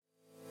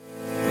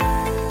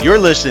You're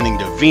listening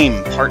to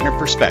Veeam Partner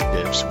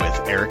Perspectives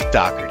with Eric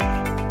Doherty.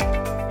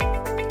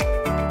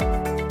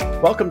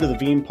 Welcome to the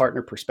Veeam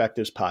Partner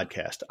Perspectives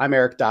podcast. I'm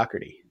Eric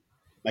Doherty.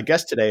 My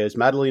guest today is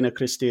Madalina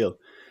Cristil,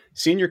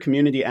 Senior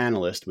Community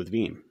Analyst with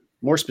Veeam.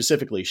 More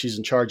specifically, she's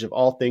in charge of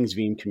all things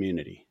Veeam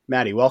Community.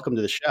 Maddie, welcome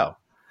to the show.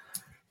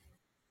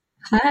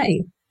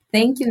 Hi.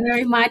 Thank you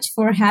very much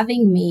for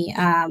having me.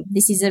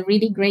 This is a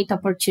really great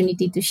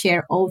opportunity to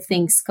share all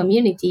things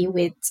community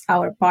with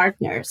our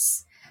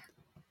partners.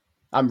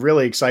 I'm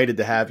really excited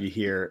to have you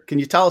here. Can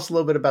you tell us a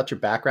little bit about your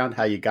background,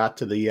 how you got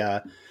to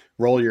the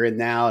role you're in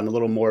now, and a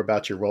little more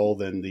about your role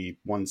than the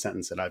one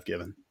sentence that I've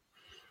given?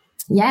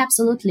 Yeah,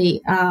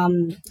 absolutely.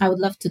 I would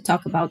love to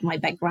talk about my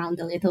background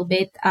a little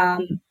bit.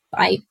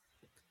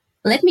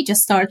 Let me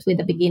just start with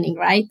the beginning,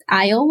 right?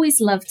 I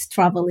always loved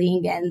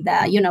traveling and,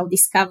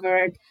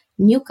 discovered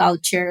new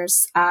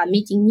cultures,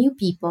 meeting new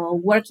people,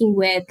 working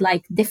with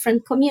like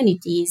different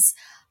communities,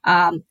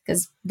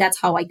 because that's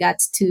how I got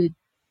to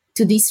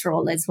this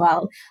role as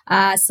well.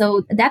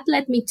 So that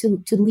led me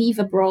to live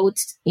abroad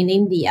in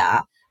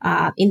India,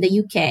 in the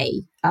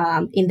UK,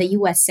 in the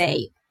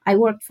USA. I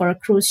worked for a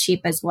cruise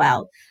ship as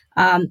well.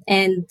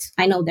 And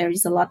I know there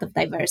is a lot of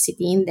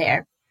diversity in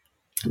there.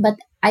 But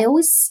I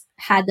always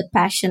had a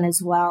passion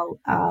as well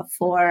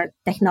for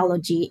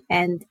technology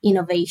and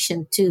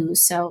innovation too.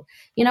 So,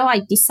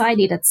 I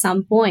decided at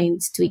some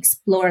point to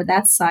explore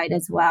that side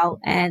as well.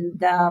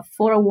 And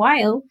for a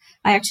while,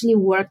 I actually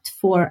worked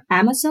for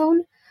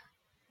Amazon.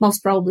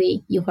 Most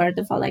probably you heard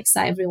of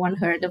Alexa. Everyone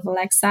heard of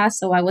Alexa.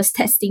 So I was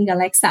testing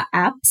Alexa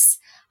apps.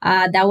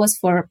 That was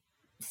for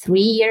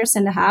 3.5 years.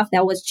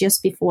 That was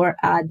just before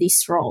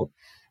this role.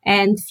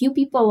 And few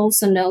people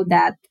also know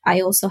that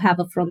I also have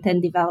a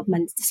front-end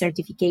development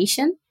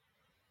certification.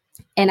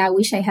 And I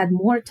wish I had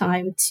more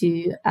time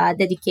to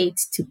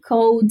dedicate to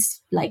code,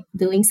 like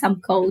doing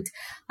some code.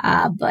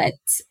 But,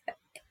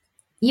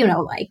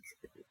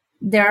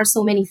 there are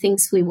so many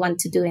things we want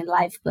to do in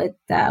life, but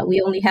we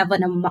only have a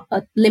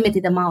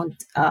limited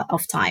amount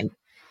of time.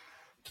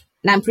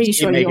 And I'm pretty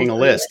sure making a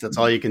list. That's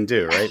all you can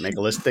do, right? Make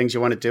a list of things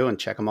you want to do and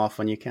check them off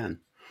when you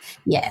can.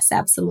 Yes,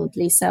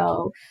 absolutely.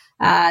 So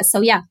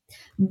yeah.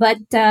 But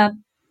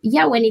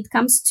when it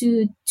comes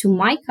to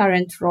my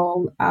current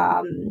role,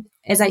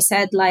 as I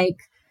said, like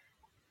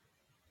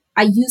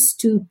I used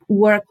to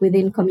work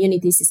within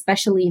communities,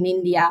 especially in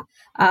India.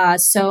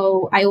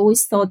 So I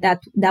always thought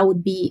that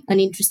would be an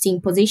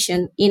interesting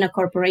position in a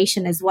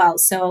corporation as well.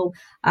 So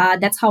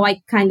that's how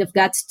I kind of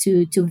got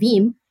to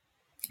Veeam.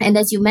 And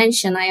as you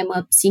mentioned, I am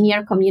a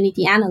senior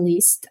community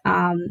analyst.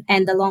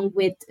 And along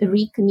with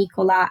Rick,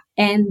 Nicola,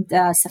 and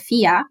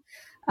Safia,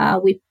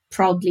 we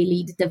proudly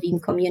lead the Veeam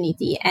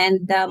community.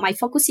 And my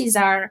focuses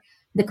are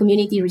the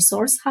Community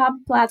Resource Hub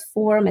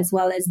platform, as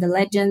well as the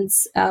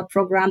Legends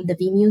program, the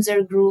Veeam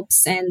user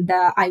groups. And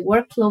I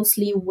work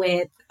closely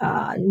with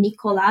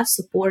Nicola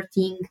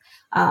supporting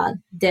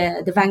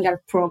the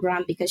Vanguard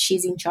program because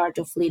she's in charge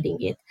of leading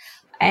it.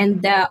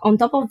 And on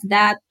top of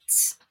that,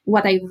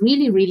 what I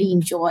really, really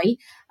enjoy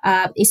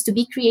is to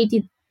be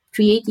creative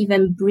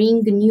and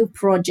bring new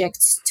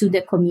projects to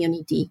the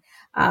community.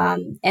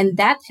 And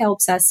that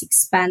helps us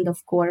expand,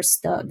 of course,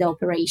 the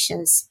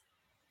operations.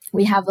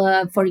 We have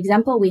for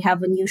example, we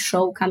have a new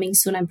show coming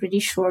soon. I'm pretty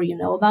sure you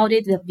know about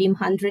it, the Veeam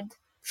 100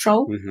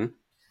 show. Mm-hmm.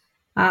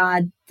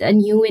 A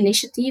new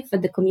initiative for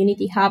the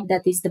Community Hub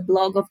that is the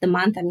blog of the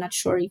month. I'm not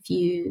sure if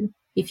you.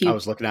 I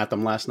was looking at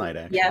them last night,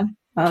 actually. Yeah.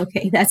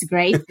 Okay, that's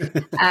great.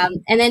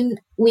 And then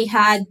we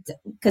had,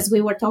 because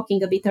we were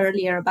talking a bit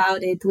earlier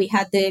about it, we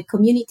had the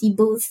community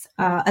booth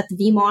at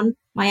Veeam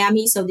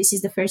Miami. So this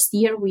is the first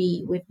year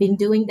we've been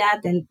doing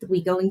that, and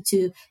we're going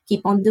to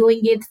keep on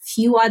doing it.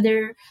 Few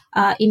other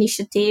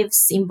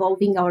initiatives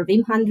involving our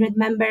Veeam 100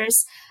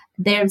 members.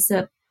 There's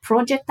a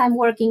project I'm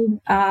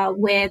working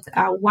with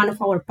one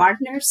of our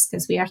partners,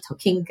 because we are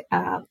talking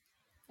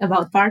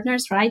about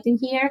partners right in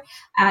here,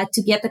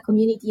 to get a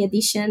community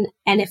edition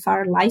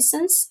NFR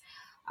license.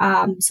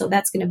 So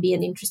that's going to be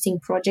an interesting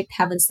project.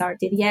 Haven't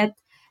started yet.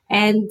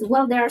 And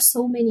well, there are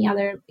so many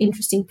other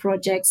interesting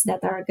projects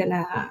that are going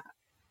to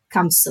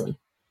come soon.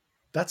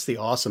 That's the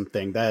awesome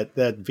thing, that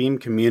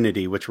Veeam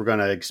community, which we're going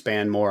to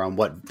expand more on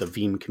what the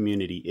Veeam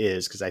community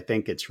is, because I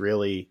think it's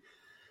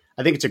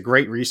a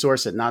great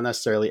resource that not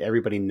necessarily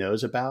everybody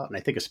knows about. And I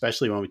think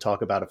especially when we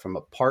talk about it from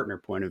a partner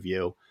point of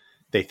view,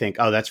 they think,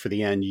 oh, that's for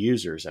the end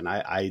users. And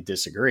I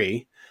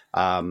disagree.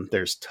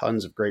 There's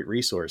tons of great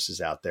resources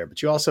out there.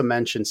 But you also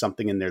mentioned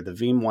something in there, the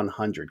Veeam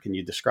 100. Can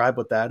you describe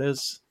what that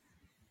is?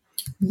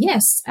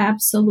 Yes,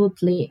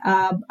 absolutely.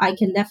 I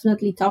can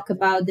definitely talk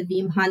about the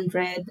Veeam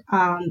 100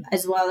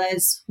 as well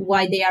as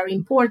why they are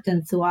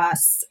important to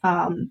us.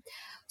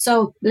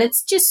 So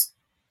let's just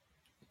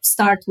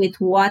start with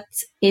what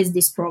is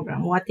this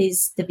program? What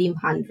is the Veeam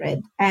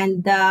 100?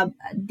 And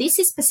this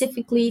is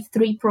specifically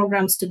 3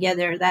 programs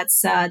together.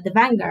 That's the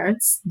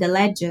Vanguards, the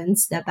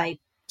Legends that I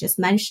just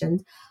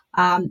mentioned.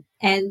 And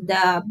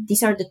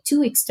these are the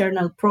 2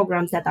 external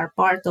programs that are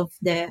part of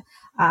the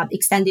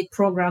extended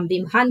program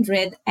Veeam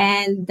 100.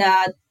 And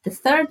the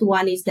third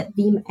one is the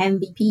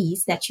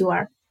VeeMVPs that you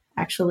are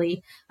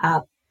actually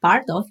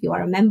part of. You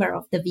are a member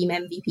of the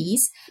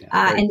VeeamMVPs.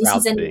 Yeah, very And this proud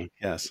is to an, be.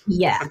 Yes.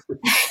 yeah,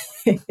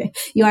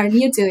 you are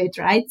new to it,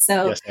 right?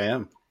 So Yes, I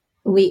am.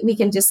 we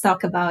can just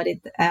talk about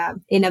it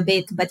in a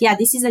bit. But yeah,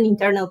 this is an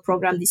internal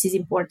program. This is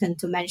important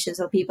to mention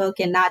so people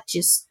cannot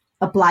just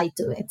apply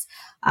to it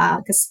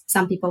because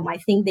some people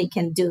might think they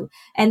can do.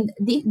 And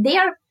they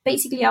are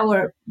basically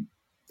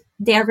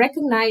they are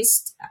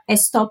recognized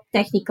as top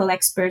technical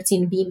experts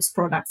in Veeam's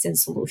products and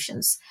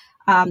solutions.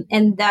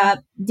 And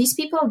these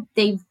people,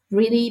 they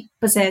really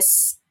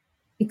possess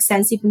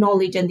extensive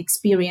knowledge and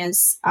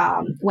experience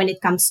when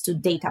it comes to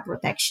data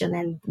protection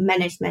and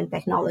management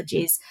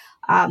technologies.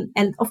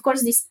 And of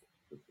course, this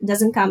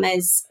doesn't come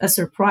as a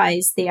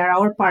surprise. They are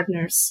our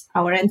partners,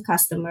 our end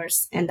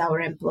customers, and our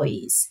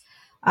employees.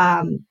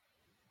 Um,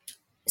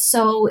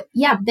 so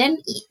yeah, then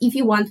if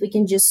you want, we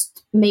can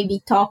just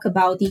maybe talk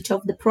about each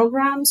of the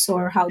programs,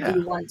 or how do Yeah.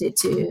 you want it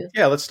to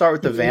Yeah, let's start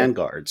with the do it?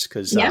 Vanguards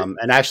because, Yeah.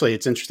 and actually,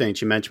 it's interesting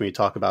that you mentioned when you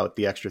talk about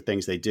the extra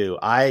things they do.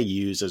 I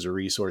use as a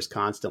resource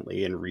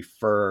constantly and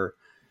refer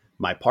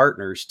my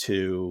partners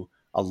to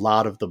a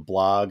lot of the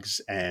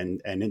blogs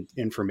and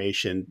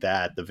information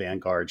that the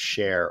Vanguard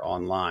share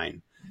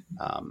online.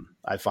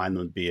 I find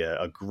them to be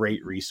a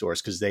great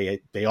resource because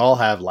they all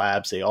have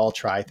labs, they all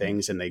try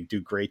things, and they do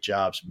great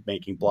jobs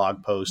making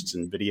blog posts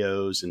and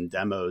videos and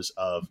demos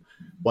of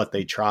what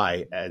they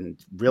try. And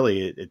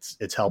really,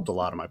 it's helped a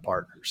lot of my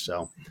partners.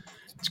 So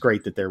it's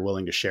great that they're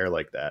willing to share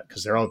like that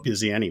because they're all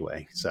busy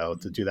anyway. So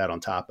to do that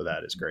on top of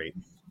that is great.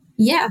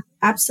 Yeah,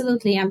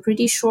 absolutely. I'm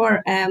pretty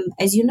sure.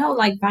 As you know,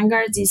 like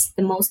Vanguard is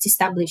the most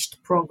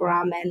established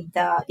program, and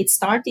it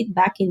started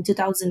back in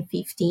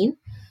 2015.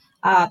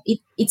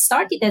 It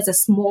started as a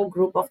small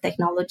group of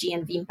technology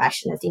and Veeam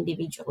passionate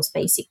individuals.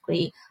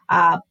 Basically,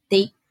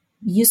 they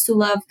used to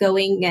love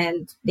going,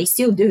 and they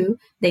still do.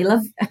 They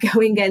love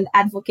going and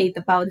advocate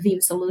about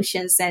Veeam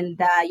solutions, and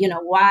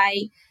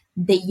why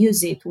they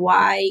use it,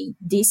 why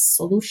this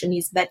solution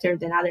is better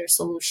than other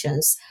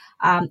solutions.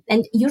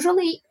 And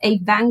usually, a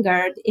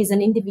vanguard is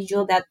an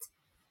individual that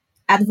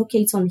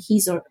advocates on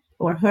his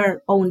or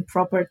her own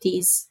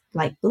properties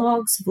like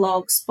blogs,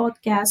 vlogs,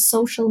 podcasts,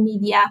 social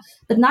media,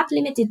 but not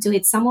limited to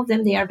it. Some of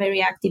them, they are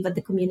very active at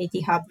the Community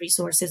Hub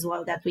resource as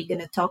well that we're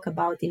going to talk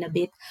about in a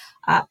bit.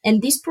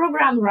 And this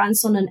program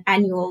runs on an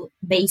annual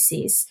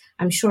basis.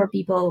 I'm sure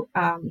people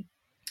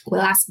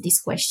will ask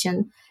this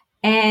question.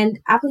 And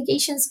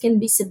applications can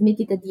be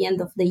submitted at the end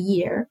of the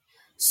year.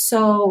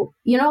 So,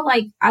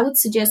 like I would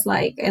suggest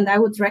and I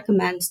would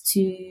recommend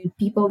to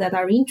people that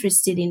are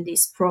interested in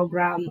this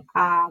program,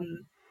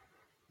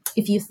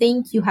 if you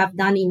think you have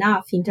done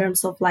enough in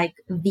terms of like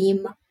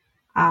Veeam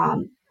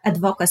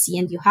advocacy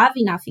and you have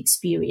enough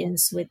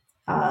experience with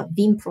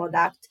Veeam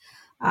product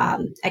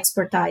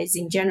expertise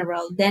in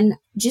general, then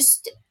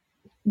just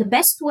the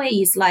best way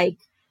is like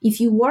if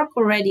you work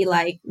already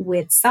like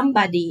with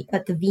somebody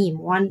at Veeam,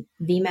 one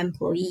Veeam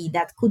employee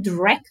that could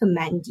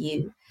recommend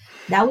you,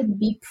 that would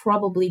be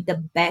probably the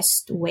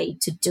best way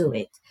to do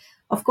it.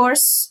 Of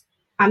course,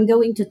 I'm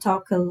going to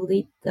talk a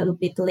little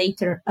bit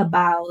later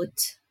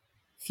about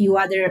few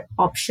other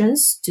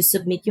options to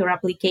submit your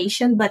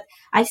application, but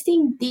I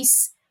think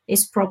this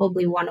is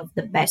probably one of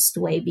the best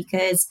way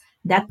because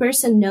that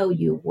person know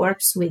you,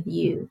 works with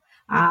you,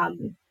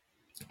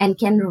 and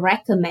can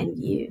recommend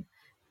you.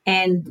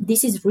 And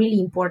this is really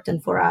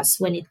important for us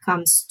when it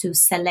comes to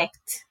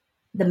select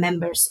the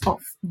members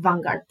of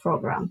Vanguard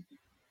program.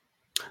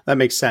 That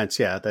makes sense.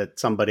 Yeah, that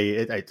somebody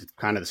it's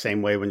kind of the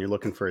same way when you're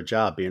looking for a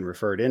job, being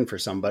referred in for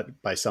somebody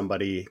by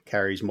somebody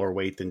carries more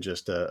weight than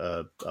just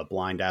a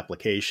blind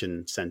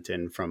application sent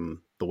in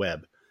from the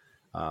web.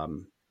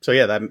 So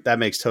yeah, that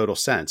makes total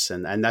sense,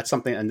 and that's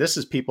something. And this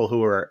is people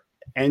who are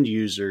end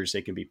users.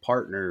 They can be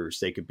partners.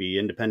 They could be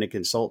independent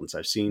consultants.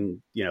 I've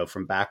seen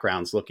from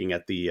backgrounds looking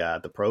at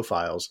the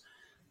profiles.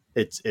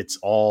 It's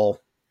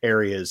all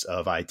areas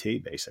of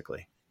IT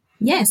basically.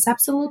 Yes,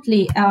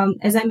 absolutely.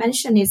 As I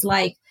mentioned, is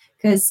like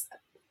because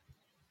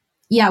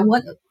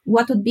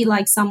what would be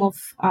like some of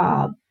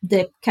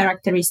the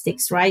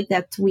characteristics, right,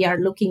 that we are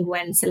looking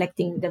when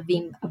selecting the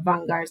Veeam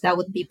Vanguard? That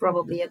would be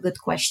probably a good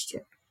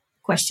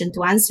question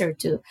to answer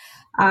to.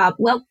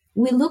 Well,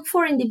 we look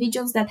for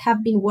individuals that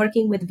have been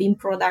working with Veeam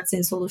products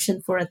and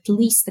solutions for at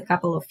least a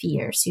couple of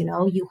years.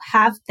 You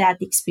have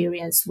that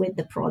experience with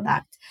the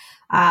product.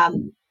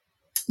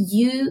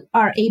 You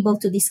are able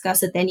to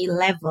discuss at any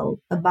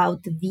level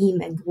about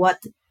Veeam and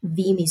what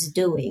Veeam is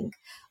doing.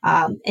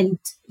 And,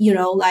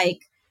 like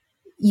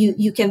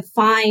you can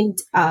find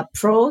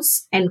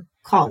pros and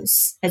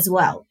cons as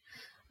well.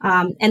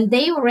 And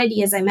they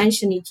already, as I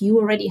mentioned it, you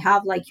already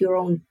have like your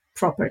own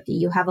property.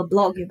 You have a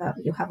blog,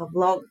 you have a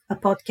blog, a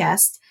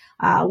podcast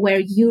where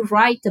you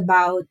write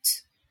about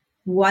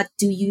what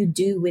do you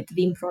do with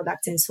Veeam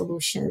products and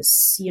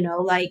solutions,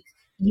 like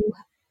you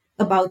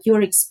about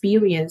your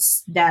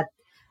experience that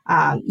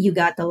you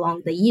got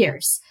along the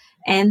years.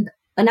 And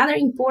another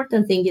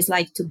important thing is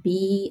like to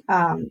be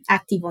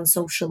active on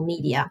social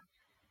media.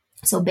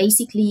 So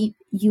basically,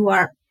 you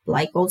are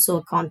like also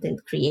a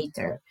content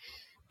creator.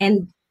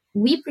 And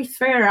we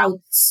prefer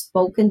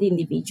outspoken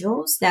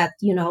individuals that,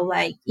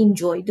 like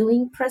enjoy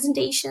doing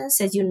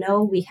presentations. As you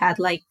know, we had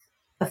like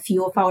a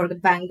few of our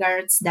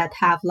vanguards that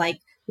have like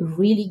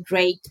really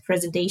great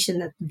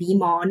presentation at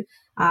Veeam.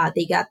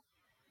 They got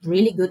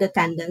really good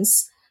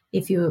attendance,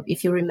 if you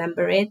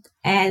remember it.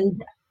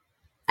 And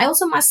I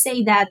also must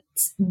say that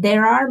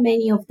there are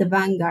many of the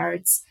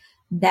vanguards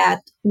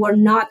that were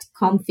not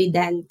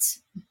confident,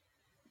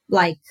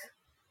 like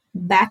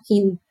back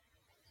in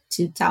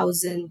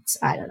 2000,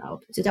 I don't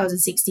know,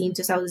 2016,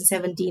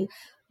 2017,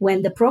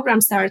 when the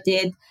program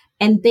started,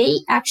 and they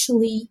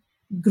actually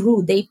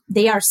grew.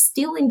 They are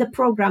still in the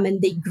program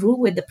and they grew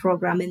with the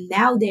program, and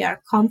now they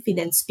are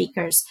confident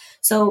speakers.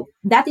 So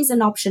that is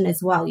an option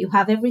as well. You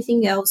have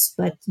everything else,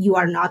 but you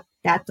are not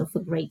that of a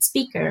great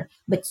speaker,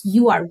 but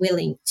you are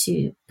willing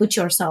to put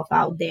yourself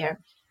out there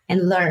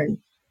and learn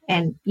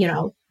and,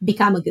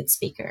 become a good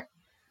speaker.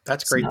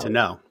 That's great to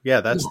know.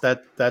 Yeah,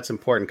 that's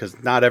important,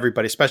 because not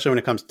everybody, especially when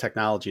it comes to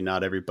technology,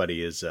 not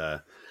everybody is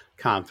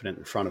confident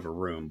in front of a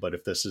room. But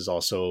if this is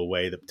also a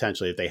way that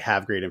potentially, if they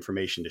have great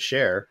information to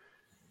share,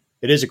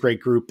 it is a great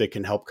group that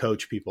can help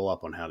coach people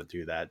up on how to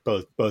do that.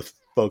 Both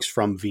folks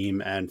from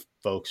Veeam and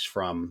folks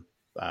from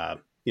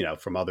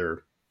from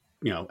other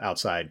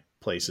outside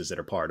places that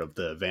are part of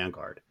the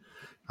Vanguard.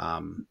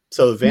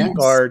 So the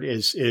Vanguard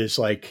is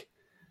like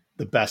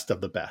the best of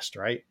the best,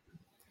 right?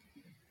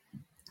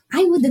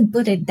 I wouldn't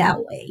put it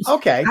that way.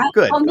 Okay,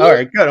 good. All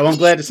right, good. Well, I'm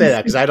glad to say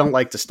that, because I don't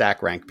like to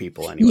stack rank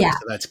people anyway. Yeah. So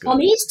that's good. For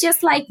me, it's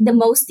just like the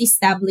most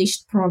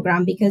established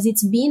program because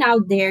it's been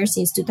out there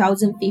since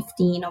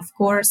 2015. Of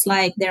course,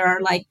 like there are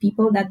like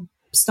people that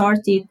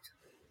started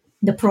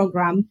the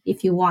program,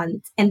 if you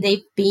want, and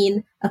they've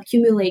been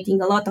accumulating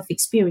a lot of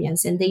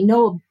experience and they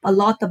know a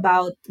lot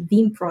about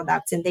Veeam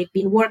products, and they've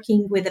been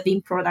working with the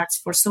Veeam products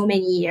for so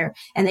many years,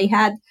 and they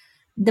had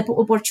the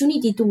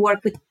opportunity to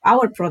work with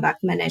our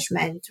product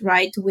management,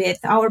 right, with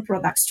our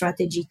product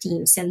strategy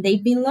teams, and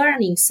they've been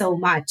learning so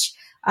much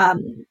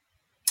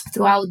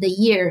throughout the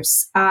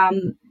years.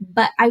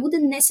 But I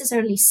wouldn't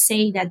necessarily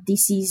say that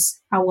this is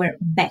our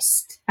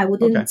best. I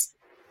wouldn't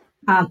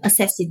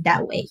assess it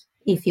that way,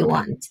 if you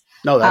want.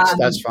 No,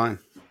 that's fine.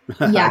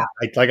 Yeah.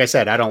 Like I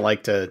said, I don't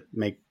like to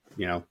make,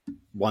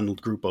 one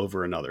group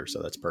over another.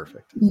 So that's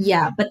perfect.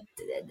 Yeah. But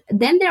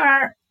then there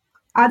are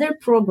other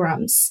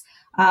programs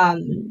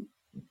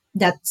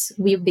that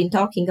we've been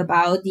talking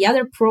about. The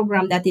other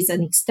program that is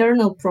an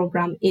external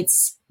program,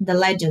 it's the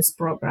Legends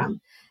program.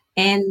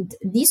 And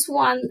this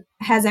one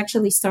has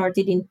actually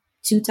started in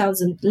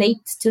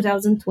late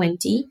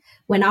 2020,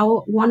 when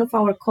one of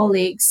our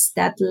colleagues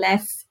that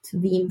left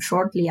Veeam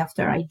shortly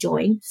after I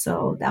joined,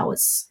 so that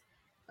was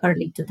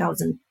early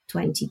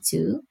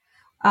 2022,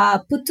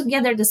 put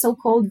together the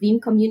so-called Veeam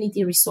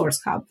Community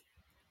Resource Hub.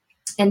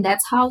 And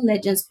that's how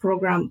Legends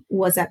program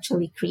was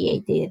actually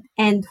created.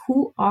 And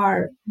who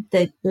are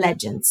the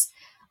Legends?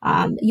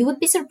 You would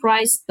be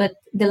surprised, but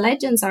the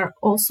Legends are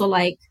also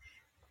like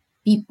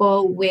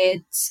people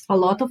with a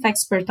lot of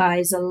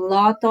expertise, a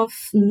lot of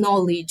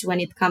knowledge when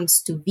it comes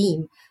to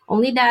Veeam.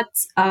 Only that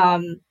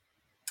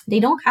they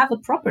don't have a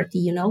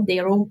property,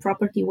 their own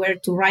property where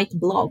to write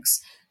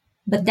blogs.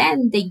 But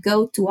then they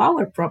go to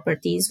our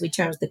properties, which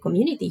are the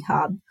Community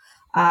Hub,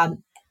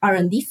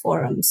 R&D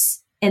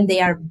forums, and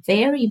they are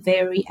very,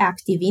 very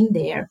active in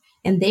there.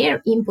 And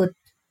their input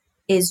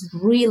is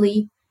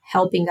really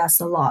helping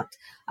us a lot.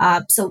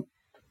 So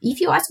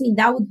if you ask me,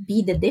 that would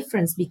be the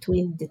difference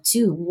between the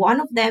two. One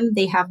of them,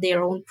 they have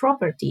their own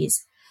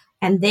properties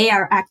and they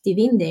are active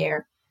in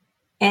there.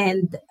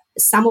 And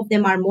some of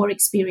them are more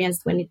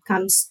experienced when it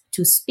comes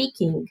to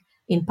speaking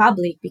in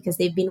public because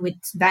they've been with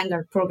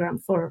Vanguard program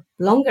for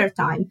longer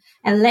time.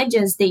 And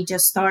Legends, they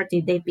just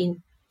started. They've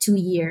been 2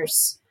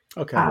 years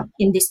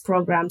in this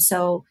program.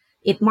 So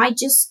it might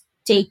just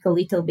take a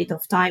little bit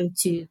of time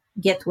to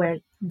get where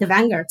the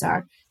Vanguards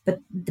are, but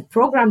the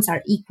programs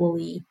are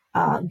equally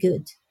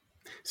good.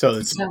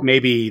 So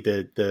maybe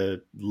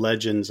the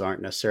Legends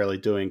aren't necessarily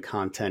doing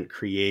content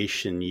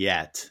creation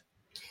yet,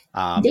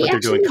 but they're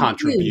doing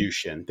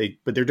contribution.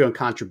 But they're doing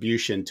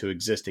contribution to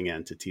existing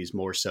entities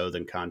more so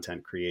than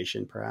content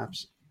creation,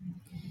 perhaps.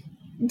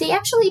 They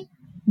actually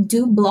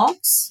do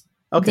blogs.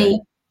 Okay.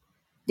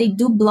 They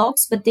do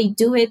blogs, but they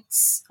do it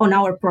on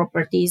our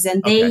properties,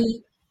 and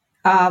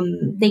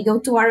they go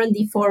to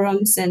R&D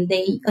forums and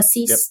they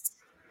assist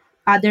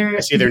other. I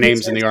see their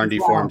names in the R&D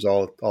forums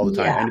all the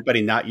time. Yeah.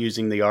 Anybody not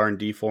using the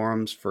R&D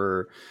forums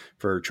for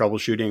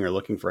troubleshooting or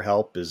looking for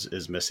help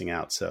is missing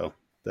out. So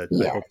I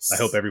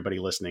hope everybody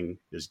listening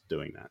is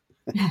doing that.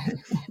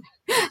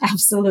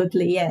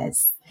 Absolutely,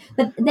 yes.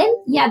 But then,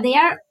 they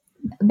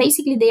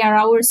are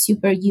our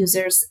super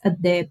users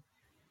at the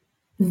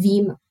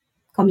Veeam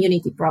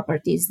community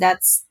properties.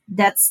 That's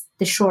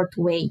the short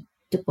way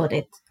to put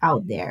it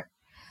out there.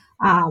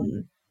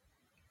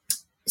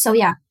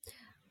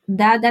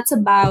 That's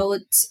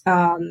about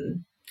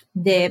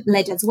the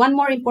Legends. One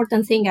more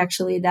important thing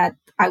actually that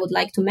I would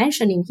like to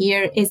mention in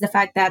here is the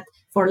fact that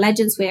for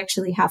Legends, we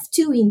actually have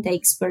 2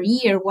 intakes per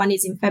year. One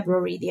is in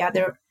February, the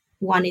other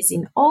one is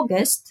in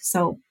August.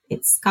 So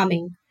it's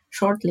coming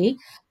shortly.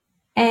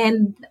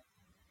 And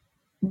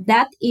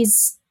that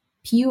is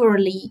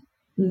purely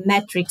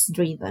metrics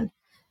driven,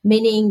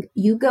 meaning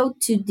you go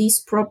to these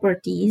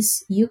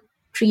properties, you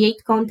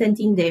create content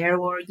in there,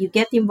 or you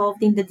get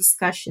involved in the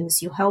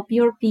discussions, you help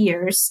your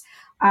peers,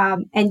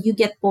 and you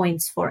get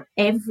points for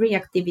every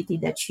activity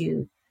that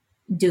you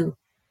do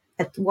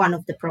at one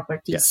of the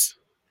properties, Yes.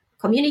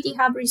 community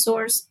hub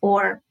resource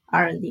or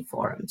R&D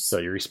forums. So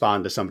you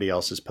respond to somebody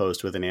else's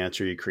post with an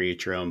answer, you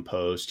create your own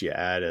post, you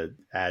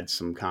add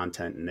some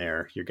content in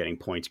there, you're getting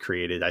points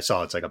created. I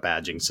saw it's like a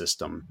badging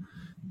system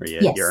where you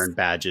Yes. earn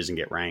badges and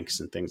get ranks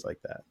and things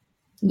like that.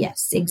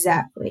 Yes,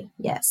 exactly.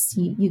 Yes,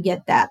 you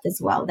get that as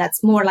well.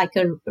 That's more like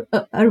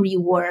a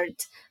reward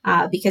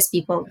because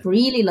people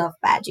really love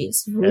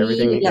badges,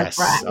 really Everything, love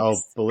yes. Oh,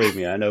 ranks. believe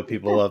me, I know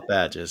people love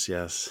badges.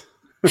 Yes.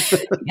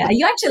 Yeah,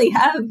 you actually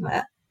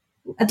have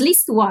at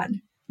least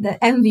one, the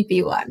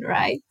MVP one,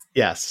 right?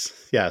 Yes,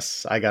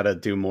 yes. I got to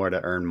do more to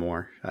earn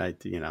more.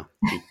 You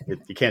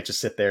can't just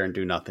sit there and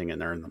do nothing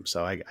and earn them.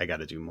 So I got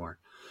to do more.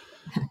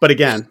 But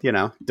again,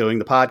 doing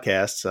the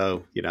podcast,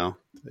 so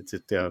it's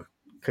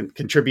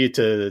contribute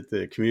to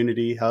the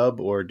community hub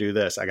or do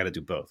this. I got to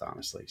do both,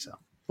 honestly. So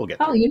we'll get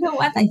Oh, there. you know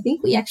what? I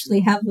think we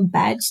actually have a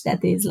badge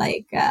that is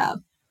like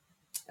a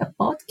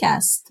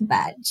podcast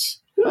badge.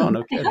 Oh,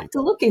 no I kidding. have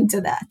to look into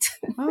that.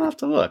 I'll have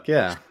to look.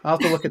 Yeah, I'll have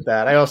to look at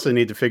that. I also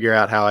need to figure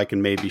out how I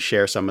can maybe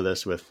share some of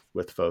this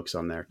with folks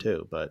on there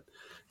too. But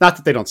not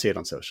that they don't see it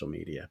on social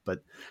media, but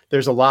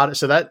there's a lot.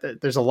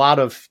 There's a lot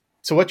of.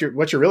 So what you're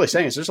really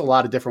saying is there's a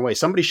lot of different ways.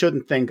 Somebody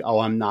shouldn't think, oh,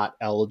 I'm not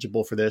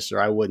eligible for this, or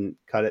I wouldn't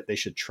cut it. They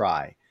should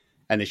try,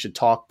 and they should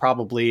talk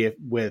probably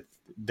with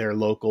their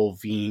local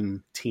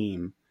Veeam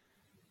team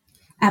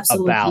about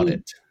Absolutely.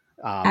 it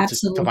to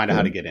find out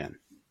how to Absolutely. get in.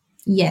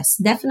 Yes,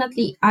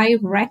 definitely. I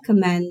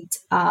recommend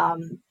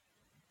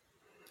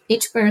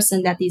each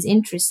person that is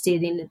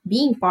interested in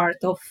being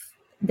part of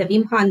the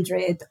Veeam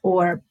 100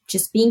 or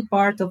just being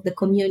part of the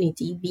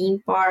community,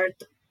 being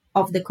part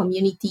of the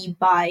community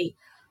by,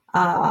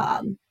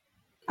 I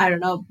don't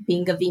know,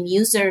 being a Veeam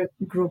user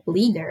group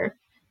leader,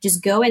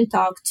 just go and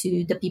talk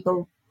to the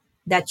people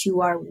that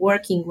you are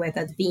working with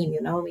at Veeam,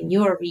 in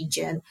your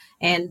region.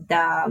 And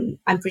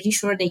I'm pretty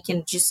sure they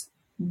can just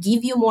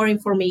give you more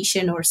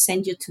information or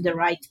send you to the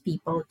right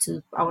people,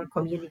 to our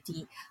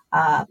community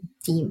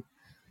team.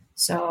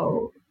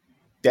 So,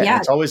 Yeah, and yeah,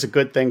 it's always a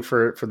good thing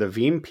for the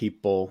Veeam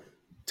people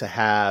to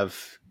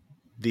have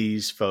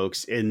these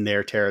folks in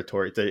their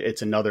territory.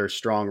 It's another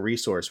strong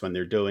resource when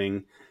they're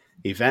doing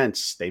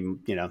events.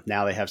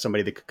 Now they have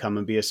somebody that could come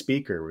and be a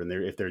speaker when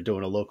if they're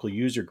doing a local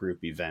user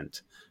group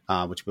event,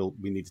 which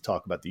we need to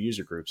talk about the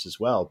user groups as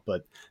well.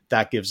 But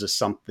that gives us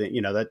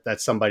something.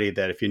 That's somebody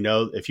that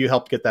if you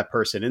help get that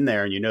person in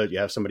there, and you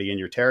have somebody in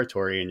your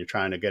territory, and you're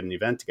trying to get an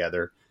event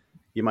together,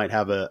 you might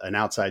have an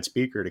outside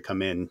speaker to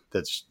come in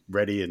that's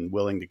ready and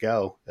willing to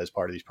go as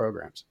part of these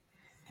programs.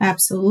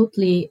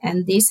 absolutely.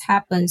 And this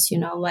happens,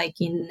 like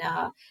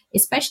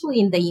especially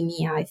in the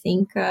EMEA, I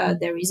think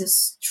there is a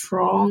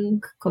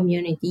strong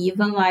community,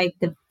 even like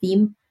the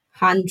Veeam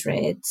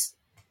 100.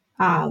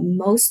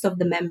 Most of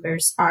the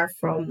members are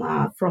from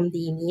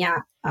the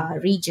EMEA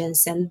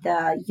regions, and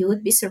you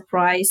would be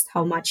surprised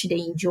how much they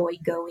enjoy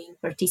going,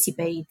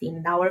 participating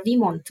in our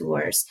Veeam on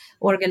tours,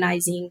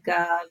 organizing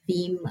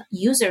Veeam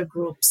user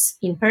groups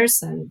in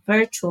person,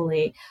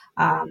 virtually,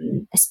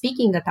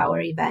 speaking at our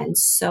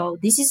events. So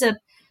this is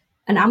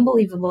an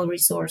unbelievable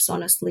resource,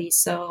 honestly.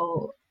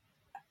 So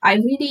I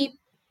really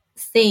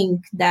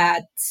think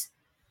that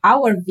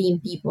our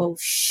Veeam people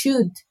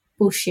should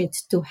push it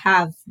to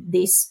have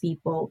these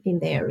people in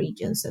their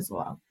regions as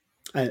well.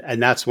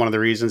 And that's one of the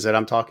reasons that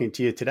I'm talking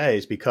to you today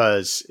is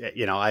because,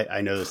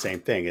 I know the same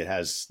thing.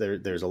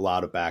 There's a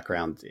lot of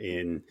background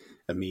in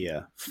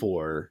EMEA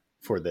for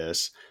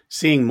this,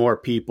 seeing more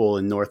people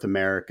in North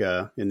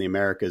America, in the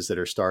Americas, that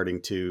are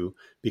starting to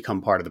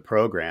become part of the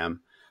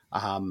program.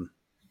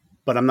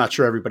 But I'm not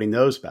sure everybody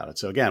knows about it.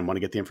 So again, want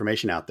to get the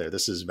information out there.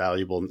 This is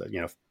valuable.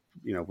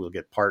 We'll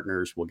get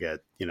partners, we'll get,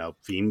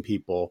 Veeam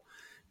people,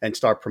 and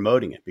start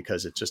promoting it,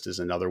 because it just is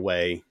another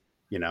way.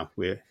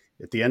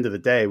 At the end of the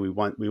day, we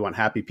want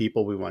happy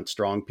people. We want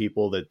strong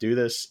people that do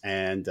this.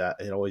 And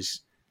it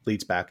always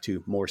leads back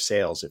to more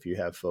sales if you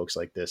have folks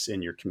like this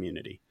in your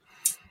community.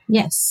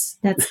 Yes,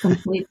 that's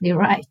completely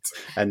right.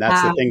 And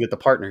that's the thing that the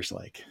partners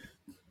like.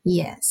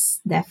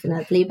 Yes,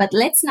 definitely. But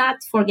let's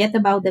not forget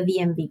about the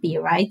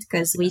VMVP, right?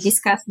 Because we Yes.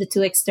 discussed the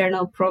two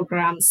external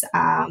programs,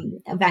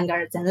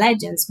 Vanguard and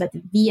Legends, but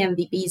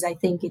VMVPs, I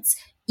think it's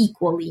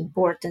equally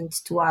important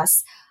to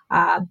us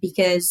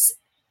because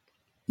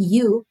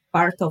you,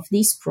 part of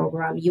this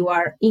program, you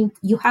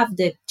have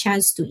the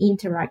chance to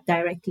interact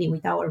directly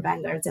with our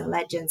Vanguards and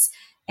Legends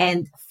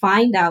and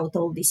find out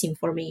all this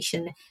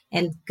information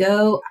and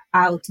go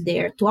out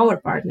there to our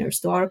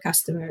partners, to our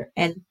customer,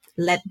 and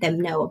let them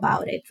know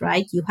about it,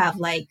 right? You have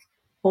like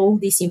all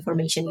this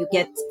information. You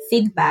get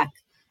feedback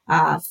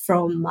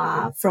from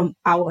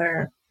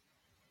our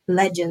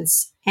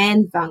Legends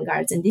and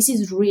Vanguards, and this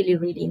is really,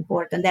 really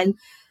important. And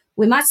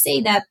we must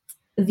say that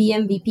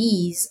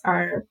VeeMVPs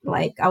are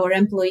like our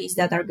employees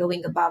that are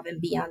going above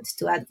and beyond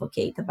to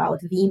advocate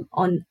about Veeam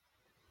on,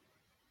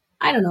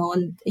 I don't know,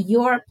 on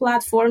your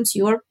platforms,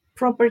 your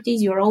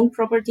properties, your own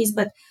properties,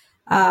 but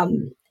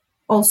um,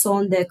 also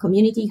on the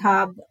community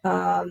hub,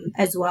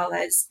 as well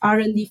as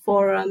R&D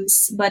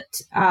forums.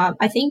 But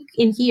I think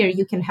in here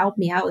you can help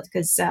me out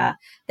because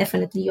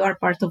definitely you are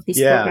part of this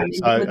Yeah, program and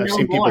so you would I've know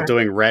seen people more.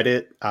 doing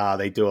Reddit.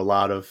 They do a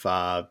lot of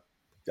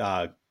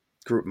uh,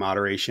 group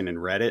moderation in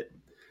Reddit.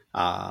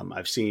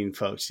 I've seen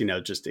folks,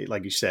 just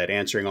like you said,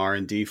 answering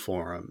R&D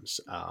forums.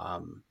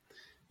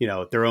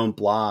 Their own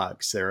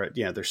blogs.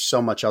 There's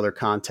so much other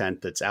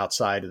content that's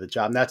outside of the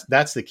job. And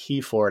that's the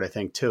key for it, I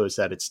think, too, is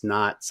that it's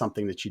not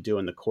something that you do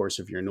in the course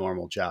of your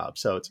normal job.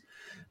 So it's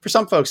for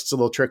some folks, it's a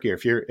little trickier.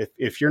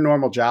 If your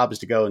normal job is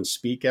to go and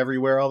speak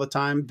everywhere all the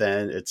time,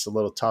 then it's a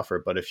little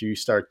tougher. But if you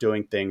start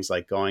doing things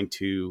like going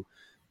to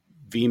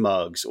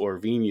VMUGs or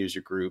Veeam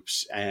user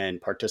groups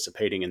and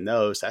participating in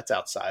those, that's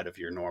outside of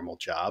your normal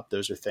job.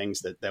 Those are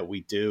things that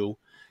we do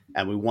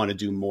and we want to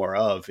do more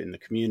of in the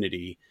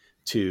community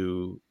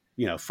to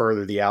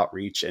further the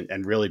outreach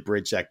and really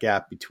bridge that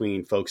gap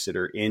between folks that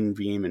are in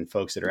Veeam and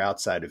folks that are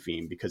outside of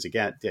Veeam. Because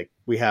again,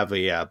 we have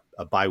a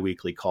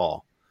biweekly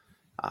call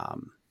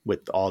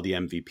with all the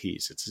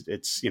MVPs.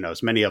 It's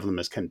as many of them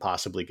as can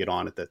possibly get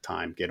on at that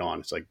time, get on.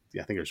 It's like,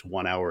 I think there's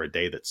 1 hour a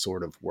day that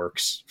sort of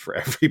works for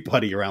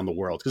everybody around the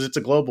world because it's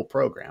a global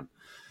program.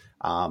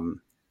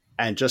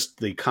 And just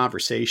the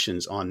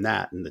conversations on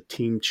that and the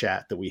team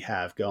chat that we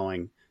have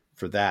going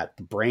for that,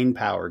 the brain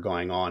power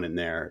going on in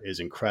there is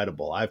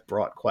incredible. I've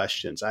brought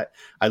questions.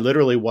 I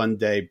literally one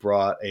day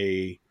brought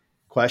a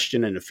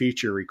question and a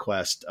feature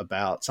request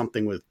about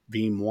something with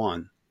Veeam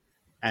 1.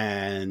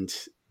 And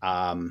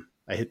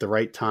I hit the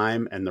right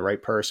time and the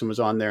right person was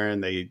on there,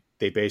 and they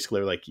basically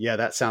were like, yeah,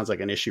 that sounds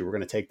like an issue. We're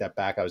going to take that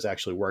back. I was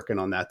actually working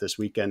on that this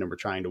weekend and we're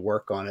trying to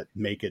work on it,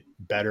 make it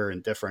better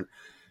and different.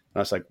 And I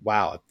was like,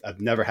 wow, I've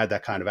never had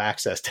that kind of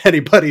access to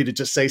anybody to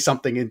just say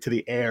something into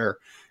the air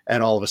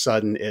and all of a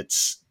sudden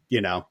it's,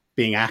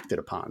 being acted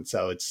upon.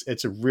 So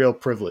it's a real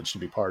privilege to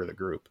be part of the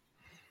group.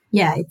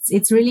 Yeah,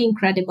 it's really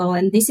incredible.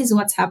 And this is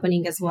what's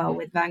happening as well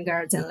with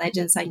Vanguards and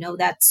Legends. I know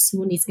that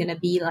soon is going to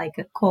be like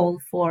a call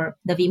for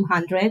the Veeam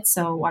 100.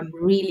 So I'm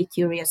really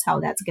curious how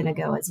that's going to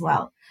go as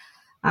well.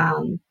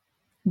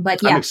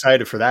 But I'm yeah,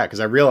 excited for that because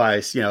I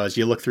realize, as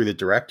you look through the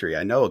directory,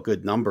 I know a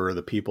good number of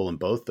the people in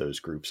both those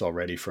groups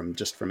already from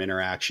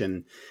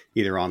interaction,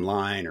 either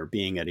online or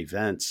being at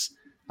events.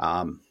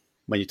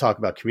 When you talk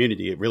about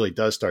community, it really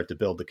does start to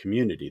build the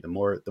community. The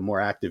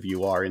more active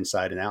you are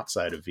inside and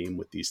outside of Veeam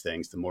with these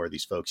things, the more of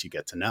these folks you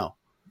get to know.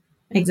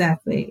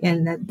 exactly.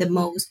 And the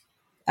most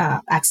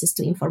access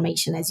to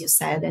information, as you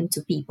said, and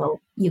to people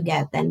you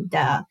get, and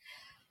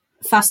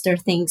faster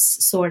things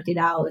sorted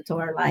out,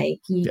 or like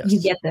you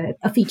Yes. get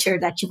a feature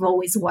that you've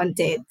always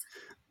wanted,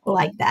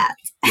 like that.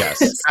 Yes,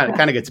 So,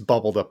 kind of gets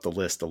bubbled up the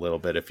list a little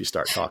bit if you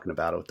start talking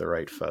about it with the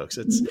right folks.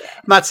 I'm yeah,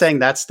 not saying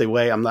that's the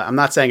way. I'm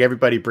not saying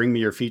everybody bring me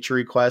your feature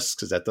requests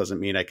because that doesn't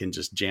mean I can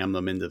just jam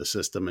them into the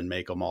system and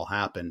make them all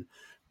happen.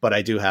 But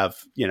I do have,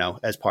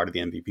 as part of the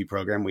MVP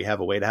program, we have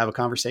a way to have a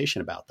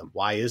conversation about them.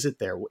 Why is it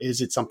there?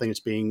 Is it something that's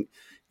being,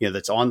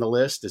 that's on the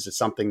list? Is it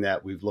something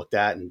that we've looked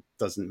at and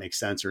doesn't make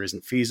sense or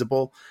isn't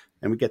feasible?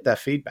 And we get that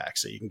feedback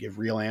so you can give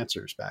real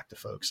answers back to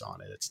folks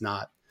on it. It's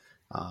not,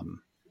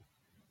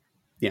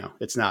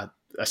 it's not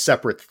a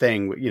separate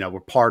thing. We're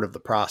part of the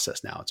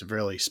process now. It's a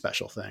really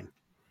special thing.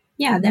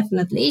 yeah,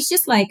 definitely. It's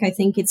just like, I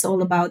think it's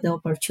all about the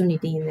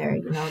opportunity in there,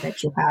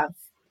 that you have.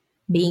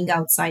 Being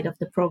outside of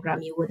the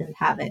program, you wouldn't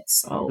have it.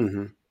 So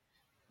Mm-hmm.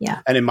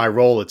 yeah, And in my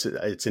role,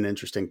 it's an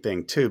interesting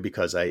thing too,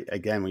 because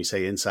again, when you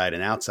say inside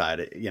and outside,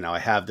 I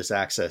have this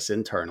access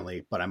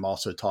internally, but I'm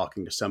also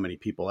talking to so many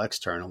people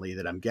externally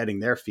that I'm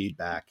getting their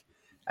feedback.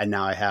 And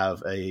now I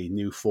have a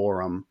new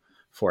forum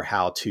for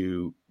how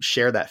to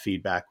share that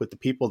feedback with the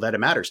people that it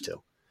matters to. yeah.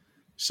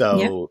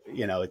 So,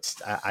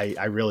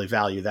 I really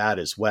value that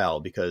as well,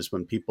 because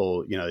when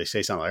people, they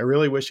say something, I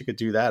really wish you could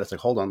do that. It's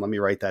like, hold on, let me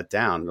write that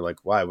down. They're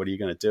like, why, what are you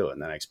going to do?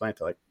 And then I explain it.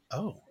 They're like,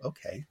 oh,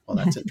 okay. Well,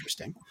 that's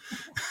interesting.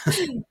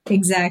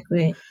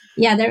 Exactly.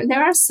 Yeah,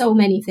 there are so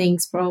many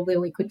things. Probably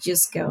we could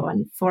just go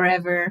on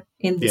forever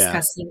in Yeah.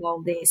 discussing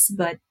all this,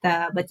 but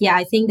yeah,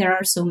 I think there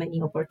are so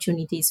many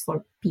opportunities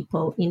for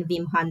people in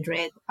Veeam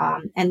 100,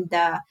 and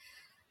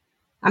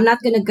I'm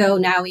not going to go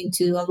now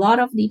into a lot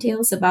of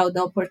details about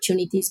the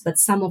opportunities, but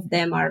some of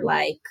them are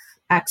like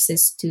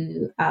access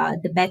to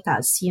the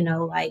betas.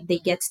 Like they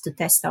get to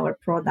test our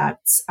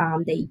products.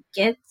 They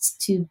get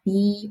to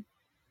be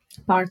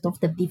part of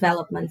the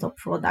development of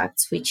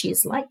products, which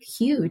is like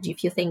huge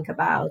if you think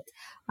about.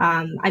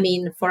 I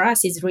mean, for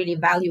us, it's really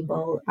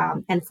valuable,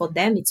 and for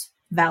them, it's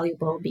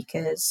valuable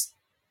because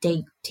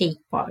they take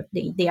part.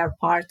 They are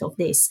part of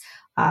this,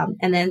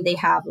 and then they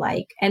have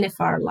like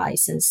NFR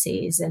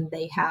licenses, and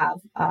they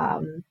have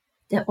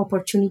the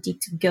opportunity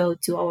to go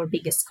to our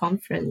biggest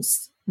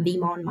conference,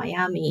 Veeam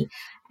Miami,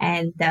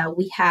 and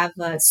we have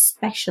a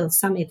special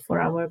summit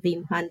for our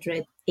Veeam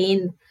 100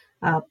 in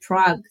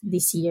Prague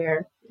this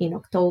year in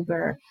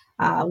October,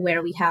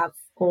 where we have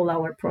all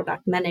our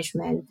product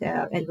management,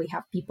 and we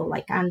have people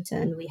like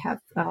Anton, we have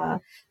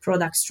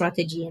product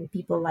strategy, and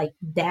people like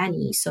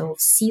Danny, so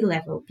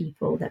C-level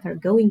people that are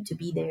going to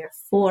be there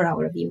for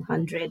our Veeam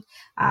 100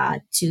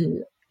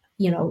 to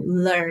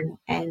learn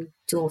and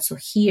to also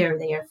hear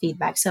their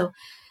feedback. So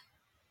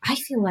I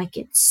feel like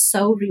it's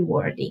so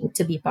rewarding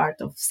to be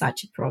part of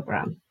such a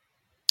program.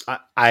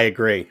 I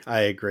agree.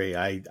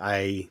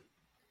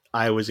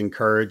 I was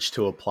encouraged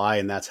to apply,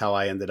 and that's how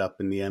I ended up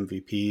in the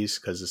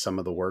MVPs, because of some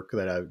of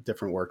the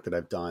different work that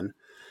I've done.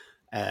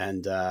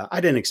 And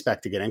I didn't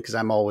expect to get in, because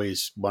I'm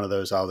always one of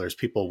those, there's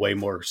people way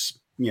more,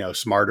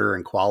 smarter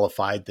and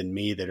qualified than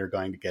me that are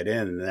going to get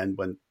in. And then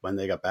when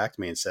they got back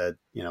to me and said,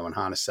 when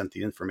Hannah sent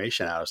the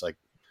information out, I was like,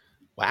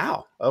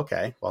 wow,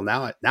 okay, well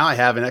now I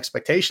have an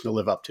expectation to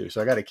live up to.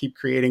 So I got to keep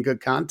creating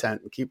good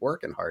content and keep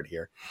working hard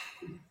here.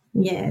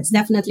 Yes,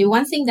 definitely.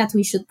 One thing that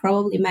we should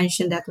probably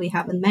mention that we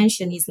haven't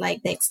mentioned is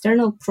like the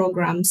external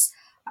programs.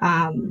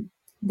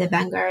 The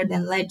Vanguard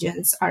and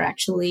Legends are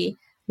actually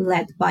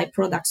led by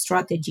product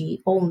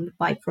strategy, owned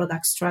by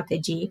product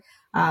strategy.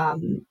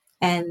 And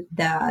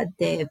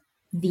the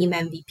Veeam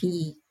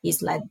MVP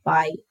is led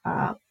by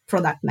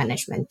product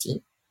management team.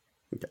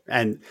 Okay.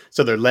 And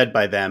so they're led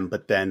by them,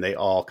 but then they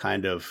all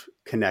kind of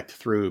connect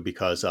through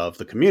because of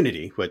the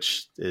community,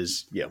 which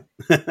is,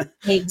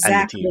 Exactly. and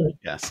the team.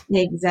 Yes.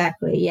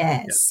 Exactly.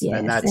 Yes.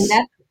 Yeah. Yes. And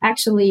that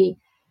actually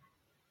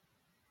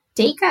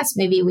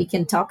maybe we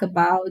can talk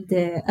about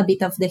a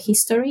bit of the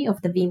history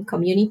of the Veeam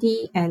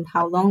community and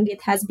how long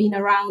it has been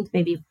around.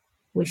 Maybe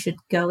we should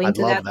go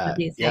into that. What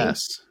do you think?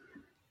 Yes,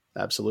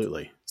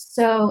 absolutely.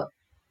 So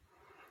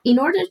in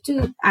order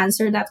to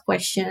answer that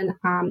question,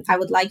 I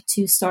would like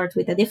to start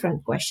with a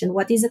different question.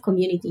 What is a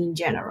community in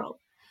general?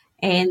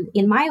 And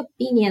in my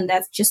opinion,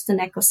 that's just an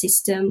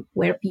ecosystem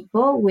where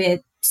people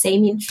with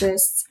same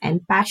interests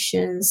and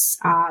passions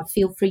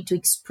feel free to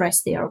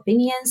express their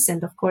opinions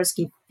and, of course,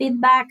 give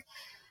feedback,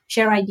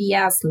 share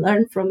ideas,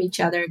 learn from each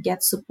other,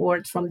 get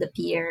support from the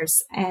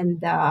peers,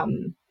 and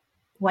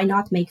why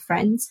not make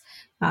friends?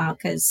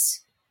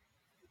 Because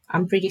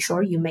I'm pretty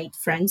sure you made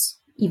friends,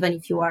 even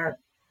if you are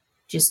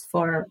just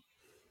for,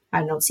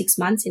 6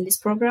 months in this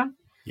program.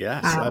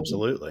 Yes,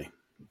 absolutely.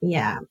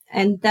 Yeah,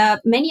 and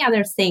many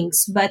other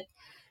things. But,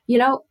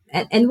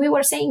 and we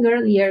were saying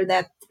earlier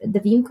that the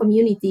Veeam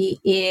community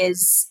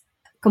is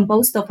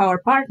composed of our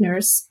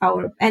partners,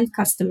 our end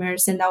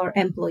customers, and our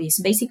employees.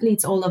 Basically,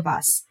 it's all of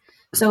us.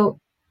 So,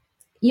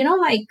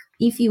 like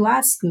if you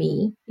ask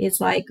me, it's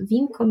like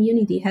Veeam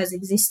community has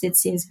existed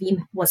since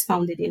Veeam was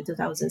founded in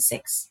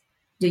 2006.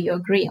 Do you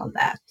agree on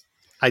that?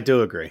 I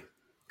do agree.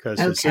 Because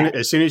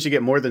as soon as you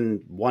get more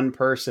than one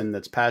person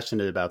that's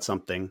passionate about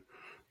something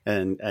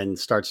and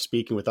starts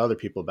speaking with other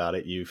people about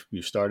it, you've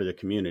started a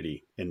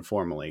community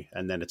informally.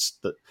 And then it's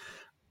the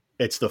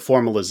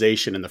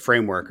formalization and the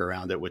framework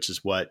around it, which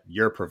is what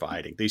you're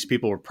providing. These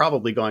people were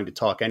probably going to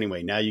talk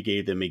anyway. Now you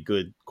gave them a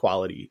good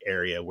quality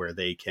area where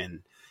they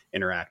can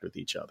interact with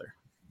each other.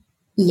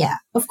 Yeah,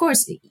 of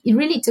course, it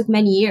really took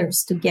many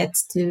years to get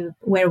to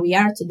where we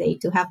are today,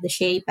 to have the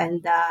shape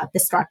and the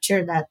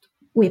structure that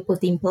we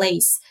put in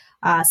place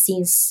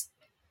since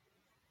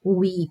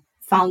we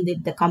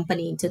founded the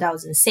company in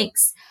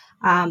 2006.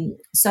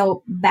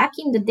 So back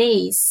in the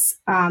days,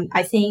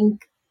 I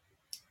think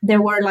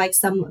there were like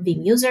some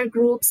Veeam user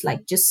groups,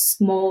 like just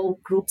small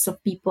groups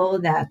of people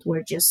that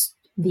were just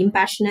Veeam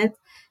passionate,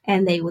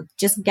 and they would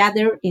just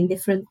gather in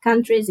different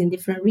countries, in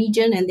different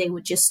regions, and they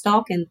would just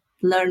talk and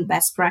learn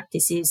best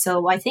practices.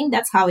 So I think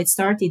that's how it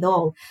started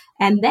all.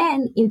 And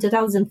then in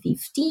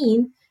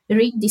 2015,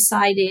 Rick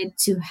decided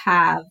to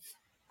have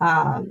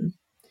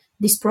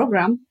this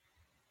program,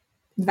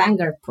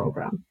 Vanguard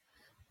program,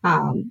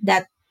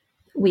 that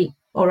we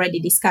already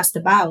discussed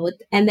about.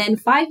 And then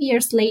 5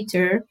 years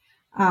later,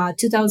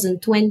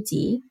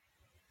 2020,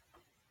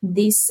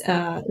 this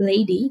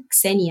lady,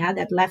 Xenia,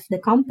 that left the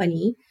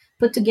company,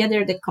 put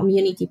together the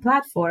community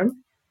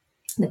platform,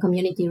 the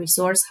Community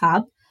Resource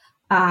Hub.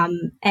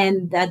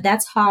 And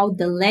that's how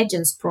the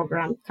Legends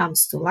program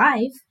comes to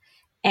life.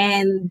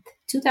 And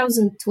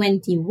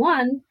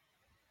 2021,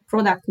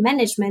 product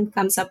management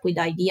comes up with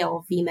the idea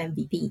of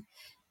VeeamMVP.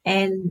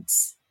 And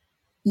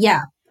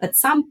yeah, at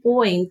some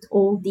point,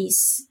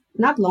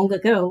 not long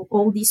ago,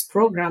 all these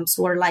programs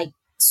were like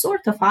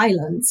sort of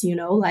islands,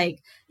 like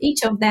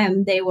each of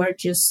them, they were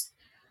just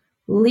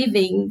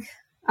living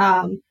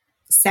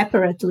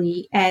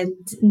separately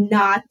and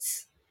not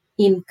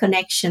in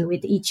connection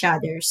with each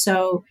other.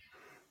 So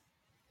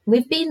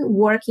we've been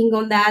working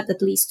on that.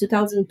 At least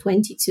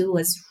 2022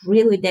 was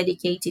really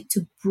dedicated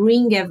to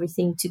bring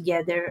everything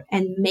together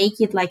and make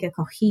it like a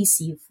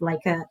cohesive,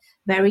 like a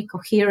very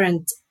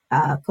coherent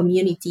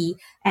community,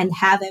 and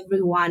have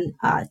everyone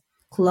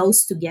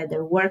close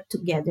together, work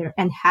together,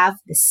 and have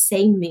the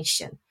same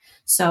mission.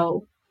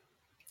 So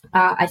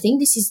I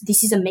think this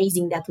is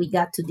amazing that we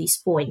got to this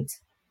point.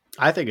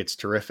 I think it's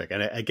terrific.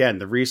 And again,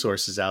 the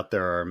resources out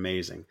there are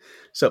amazing.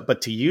 So,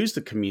 but to use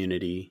the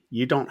community,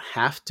 you don't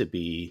have to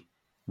be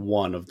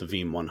one of the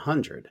Veeam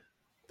 100.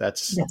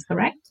 That's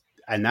correct.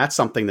 and that's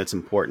something that's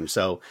important.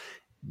 So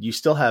you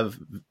still have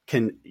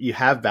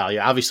value.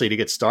 Obviously, to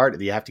get started,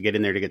 you have to get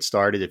in there to get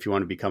started if you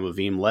want to become a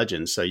Veeam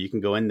Legend. So you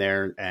can go in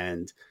there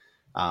and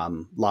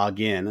log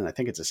in, and I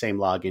think it's the same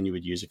login you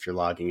would use if you're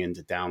logging in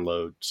to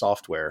download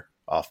software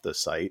off the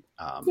site.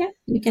 Yeah,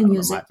 you can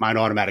use it. Mine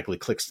automatically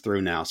clicks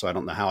through now, so I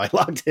don't know how I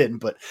logged in,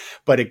 but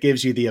it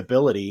gives you the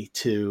ability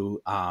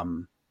to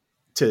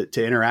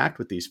interact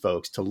with these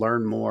folks, to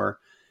learn more.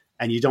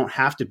 And you don't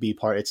have to be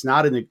part. It's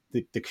not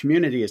the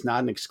community is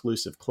not an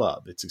exclusive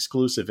club. It's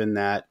exclusive in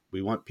that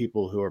we want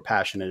people who are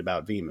passionate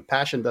about Veeam. And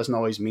passion doesn't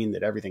always mean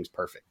that everything's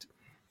perfect.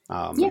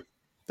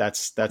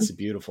 That's the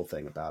beautiful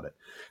thing about it.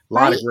 A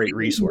lot of great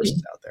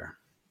resources out there.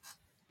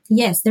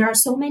 Yes, there are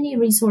so many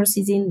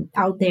resources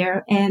out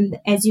there. And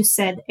as you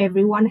said,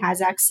 everyone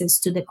has access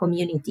to the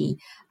community.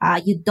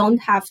 You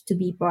don't have to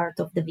be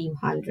part of the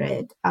Veeam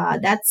 100.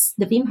 That's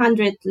the Veeam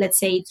 100, let's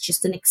say it's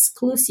just an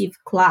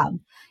exclusive club.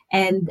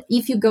 And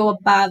if you go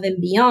above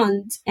and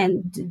beyond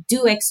and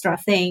do extra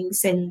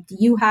things, and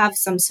you have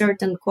some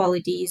certain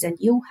qualities, and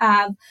you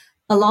have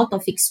a lot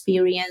of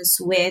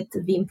experience with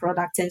Veeam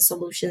products and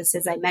solutions,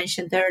 as I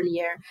mentioned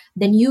earlier,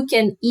 then you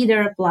can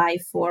either apply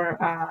for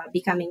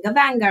becoming a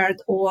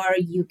Vanguard, or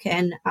you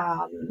can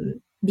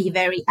be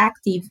very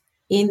active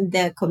in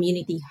the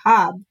community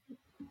hub,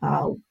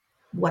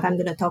 what I'm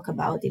going to talk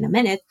about in a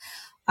minute.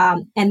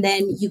 And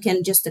then you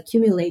can just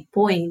accumulate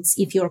points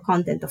if your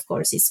content, of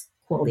course, is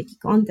quality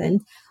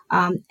content,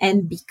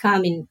 and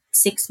become in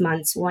 6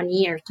 months, 1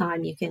 year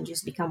time, you can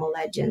just become a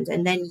legend.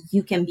 And then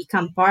you can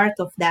become part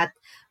of that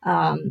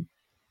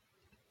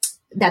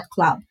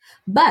club.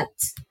 But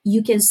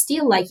you can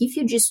still, like, if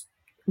you just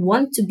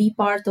want to be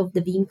part of the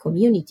Veeam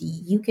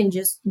community, you can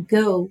just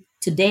go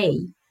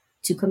today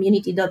to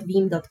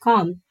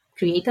community.veeam.com,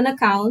 create an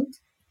account,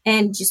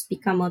 and just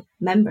become a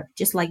member,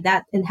 just like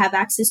that, and have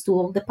access to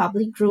all the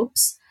public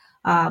groups,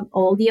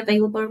 all the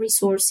available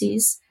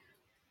resources.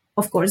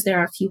 Of course, there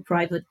are a few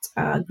private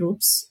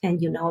groups, and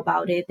you know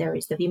about it. There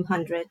is the Veeam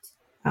 100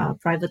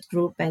 private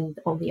group, and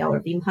only our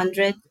Veeam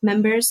 100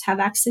 members have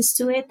access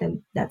to it,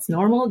 and that's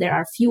normal. There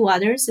are a few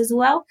others as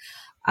well,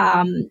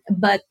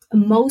 but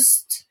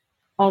most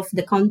of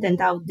the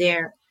content out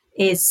there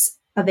is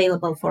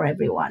available for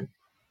everyone.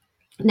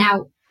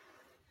 Now,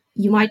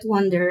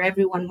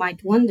 everyone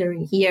might wonder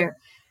in here,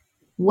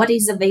 what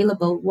is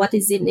available? What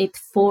is in it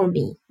for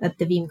me at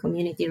the Veeam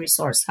Community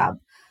Resource Hub?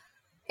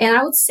 And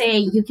I would say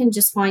you can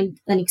just find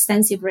an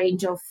extensive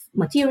range of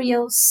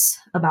materials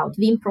about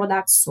Veeam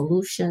products,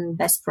 solution,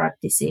 best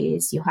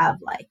practices. You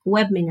have like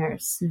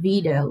webinars,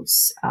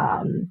 videos,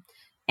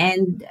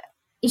 and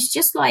it's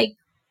just like,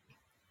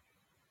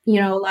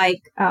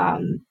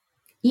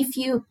 if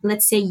you,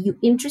 let's say you're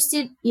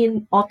interested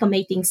in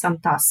automating some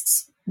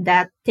tasks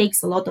that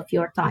takes a lot of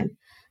your time,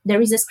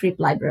 there is a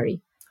script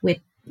library with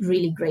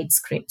really great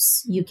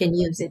scripts. You can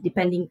use it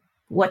depending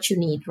what you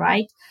need,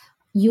 right?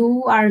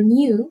 You are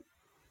new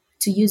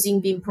to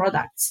using Veeam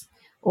products,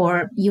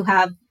 or you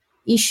have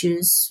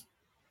issues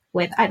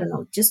with, I don't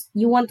know, just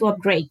you want to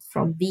upgrade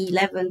from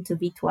V11 to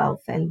V12,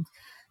 and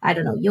I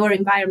don't know, your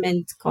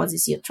environment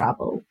causes you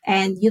trouble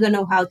and you don't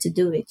know how to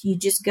do it. You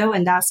just go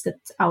and ask at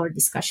our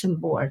discussion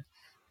board.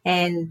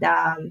 And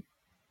I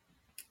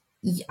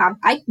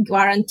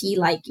guarantee,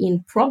 like,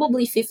 in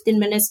probably 15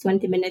 minutes,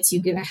 20 minutes,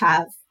 you're going to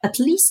have at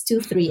least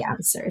 2-3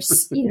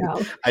 answers,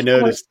 I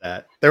noticed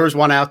that. There was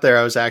one out there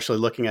I was actually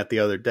looking at the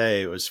other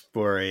day. It was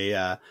for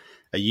a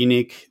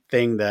unique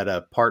thing that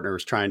a partner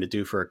was trying to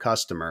do for a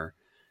customer.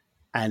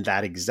 And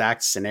that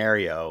exact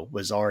scenario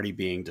was already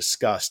being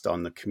discussed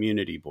on the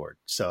community board.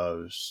 So I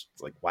was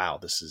like, wow,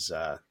 this is,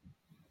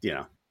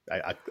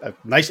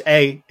 nice.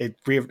 A, it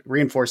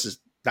reinforces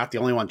not the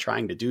only one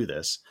trying to do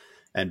this.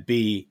 And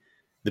B,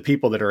 the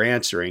people that are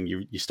answering,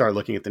 you start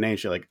looking at the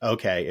names. You're like,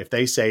 okay, if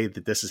they say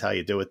that this is how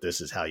you do it,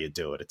 this is how you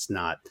do it. It's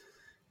not,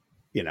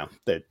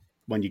 that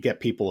when you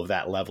get people of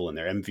that level in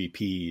their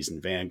MVPs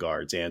and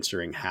Vanguards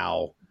answering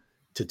how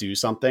to do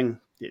something,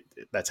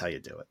 that's how you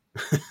do it.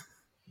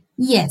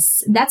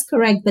 Yes, that's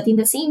correct. But in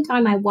the same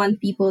time, I want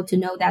people to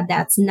know that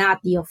that's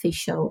not the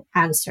official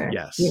answer.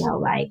 Yes.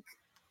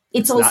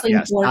 It's also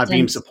important. It's not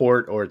Veeam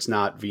support, or it's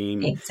not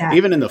Veeam. Exactly.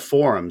 Even in the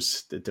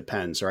forums, it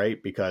depends,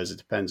 right? Because it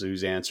depends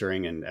who's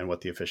answering and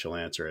what the official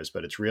answer is.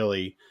 But it's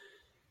really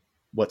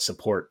what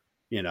support,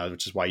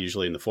 which is why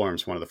usually in the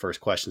forums, one of the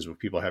first questions when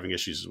people are having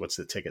issues is, what's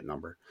the ticket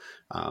number?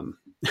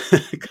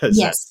 Because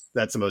yes.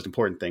 that's the most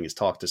important thing, is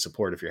talk to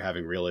support if you're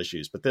having real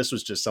issues. But this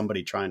was just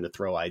somebody trying to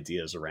throw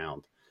ideas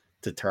around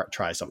to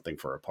try something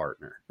for a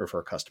partner or for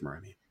a customer. I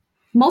mean,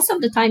 most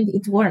of the time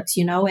it works,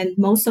 and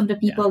most of the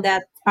people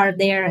that are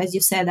there, as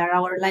you said, are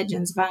our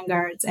legends,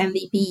 Vanguards,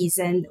 MVPs.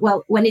 And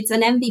well, when it's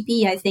an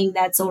MVP, I think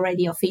that's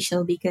already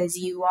official because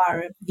you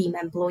are a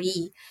Veeam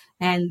employee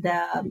and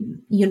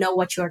you know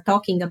what you're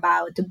talking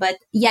about. But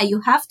yeah, you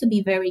have to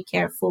be very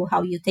careful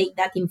how you take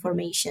that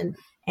information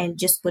and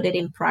just put it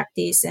in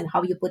practice, and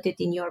how you put it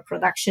in your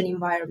production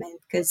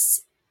environment,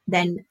 because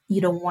then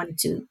you don't want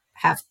to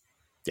have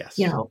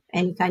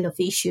any kind of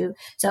issue.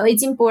 So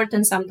it's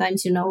important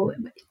sometimes,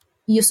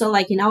 you saw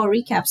like in our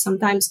recap,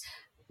 sometimes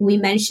we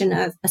mention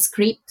a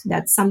script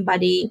that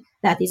somebody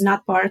that is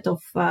not part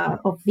of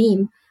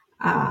Veeam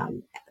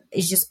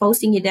is just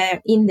posting it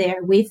there in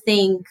there. We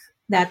think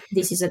that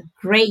this is a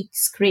great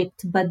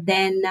script, but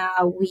then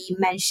we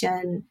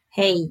mention,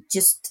 hey,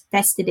 just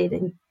tested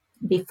it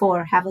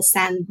before, have a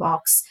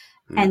sandbox,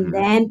 and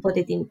then put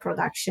it in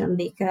production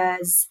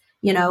because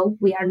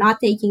we are not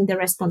taking the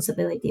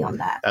responsibility on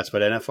that. That's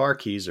what NFR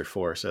keys are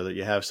for, so that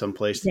you have some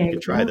place that There you can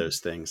you try go. those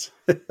things.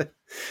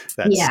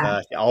 That's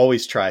Yeah.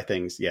 always try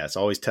things. Yes,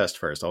 always test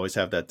first. Always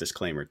have that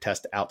disclaimer.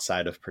 Test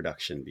outside of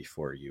production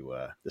before you,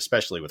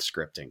 especially with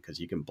scripting, because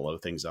you can blow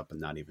things up and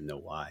not even know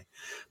why.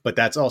 But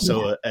that's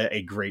also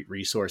a great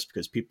resource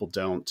because people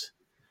don't.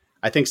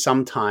 I think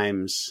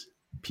sometimes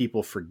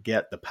people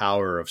forget the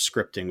power of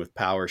scripting with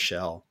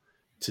PowerShell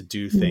to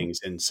do Yeah. things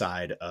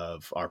inside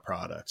of our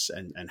products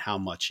and how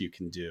much you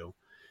can do.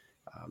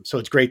 So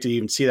it's great to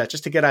even see that,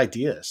 just to get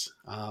ideas.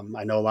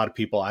 I know a lot of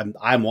people.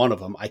 I'm one of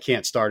them. I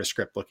can't start a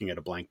script looking at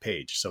a blank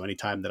page. So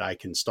anytime that I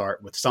can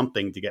start with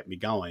something to get me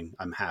going,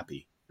 I'm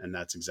happy. And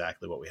that's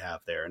exactly what we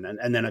have there.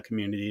 And then a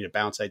community to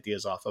bounce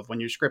ideas off of when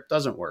your script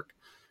doesn't work,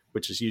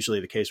 which is usually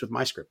the case with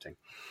my scripting.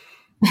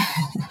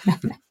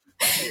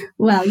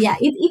 Well, yeah,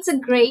 it's a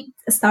great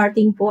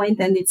starting point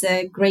and it's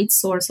a great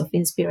source of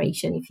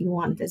inspiration if you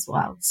want as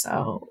well.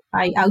 So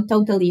I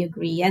totally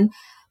agree. And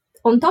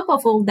on top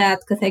of all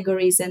that,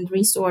 categories and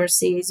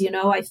resources,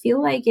 I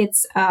feel like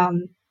it's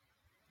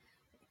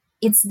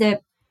the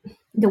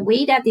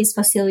way that is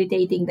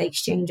facilitating the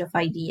exchange of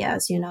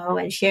ideas,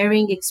 and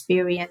sharing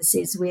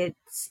experiences with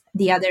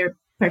the other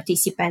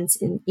participants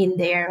in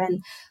there.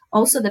 And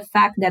also the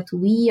fact that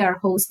we are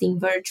hosting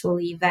virtual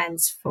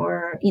events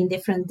in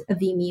different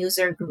Veeam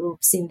user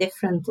groups in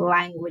different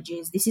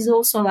languages. This is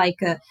also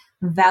like a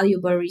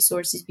valuable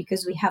resources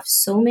because we have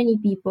so many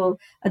people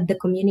at the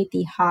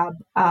community hub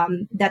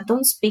that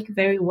don't speak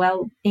very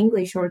well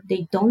English, or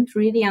they don't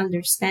really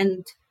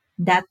understand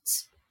that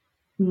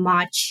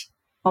much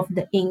of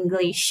the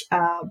English,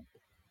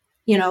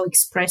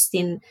 expressed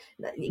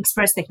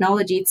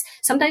technology.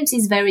 Sometimes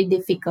it's very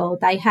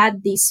difficult. I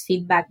had this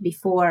feedback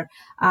before,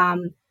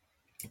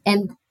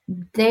 and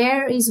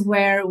there is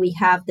where we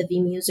have the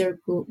Veeam user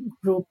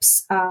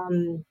groups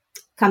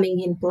coming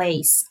in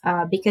place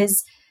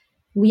because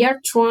we are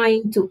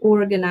trying to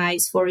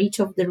organize for each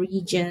of the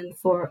region,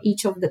 for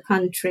each of the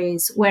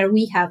countries where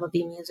we have a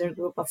Veeam user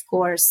group, of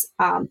course,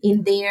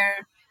 in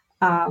their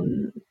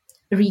um,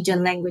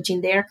 region language, in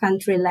their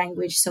country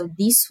language. So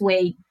this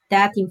way,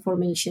 that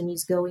information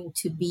is going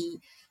to be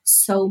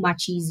so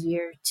much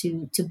easier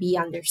to be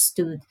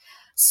understood.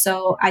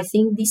 So I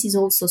think this is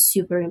also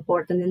super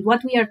important. And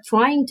what we are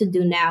trying to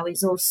do now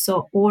is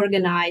also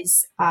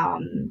organize.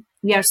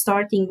 We are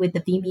starting with the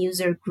Veeam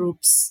user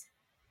groups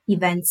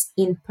events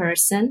in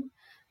person.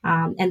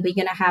 And we're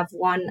going to have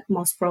one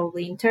most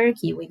probably in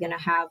Turkey. We're going to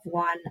have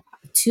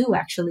two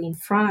actually in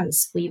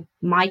France. We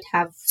might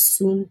have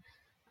soon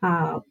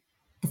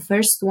the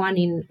first one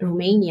in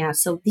Romania.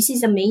 So this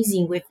is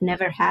amazing. We've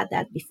never had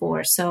that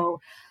before. So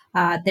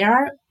there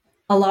are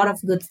a lot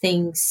of good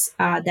things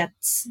that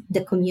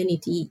the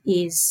community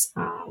is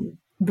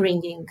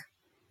bringing.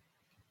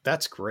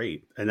 That's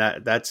great, and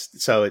that's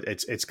so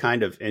it's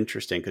kind of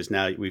interesting because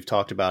now we've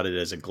talked about it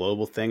as a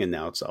global thing, and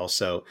now it's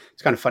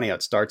kind of funny how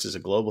it starts as a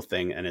global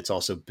thing, and it's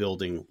also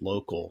building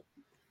local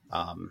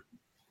um,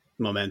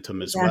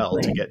 momentum as well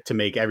Exactly. to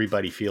make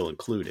everybody feel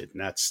included,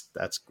 and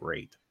that's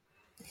great.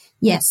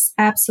 Yes,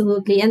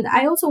 absolutely. And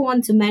I also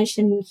want to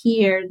mention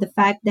here the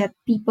fact that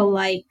people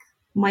like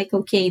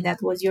Michael Kay,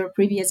 that was your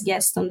previous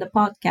guest on the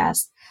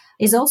podcast,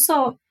 is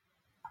also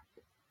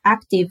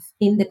active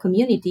in the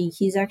community.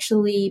 He's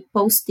actually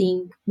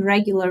posting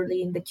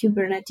regularly in the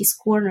Kubernetes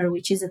Corner,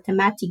 which is a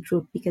thematic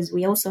group, because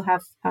we also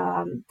have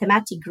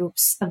thematic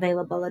groups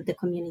available at the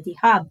Community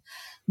Hub.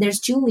 There's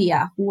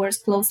Julia, who works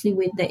closely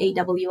with the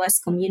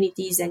AWS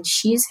communities, and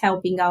she's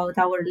helping out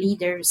our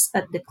leaders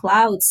at the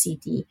Cloud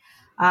City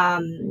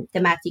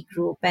thematic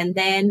group. And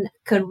then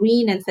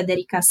Karine and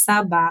Federica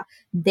Saba,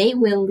 they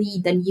will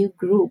lead a new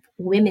group,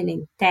 Women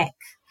in Tech,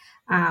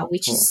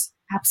 which Cool. is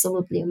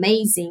absolutely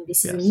amazing.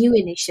 This is a Yes, new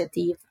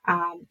initiative.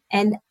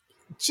 And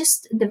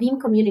just the Veeam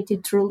community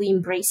truly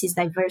embraces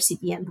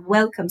diversity and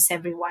welcomes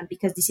everyone,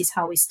 because this is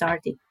how we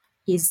started.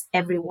 Is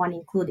everyone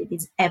included?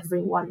 Is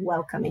everyone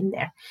welcome in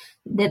there?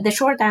 The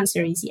short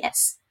answer is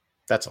yes.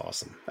 that's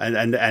awesome,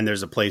 and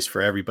there's a place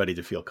for everybody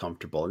to feel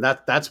comfortable, and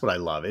that's what I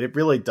love. It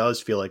really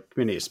does feel like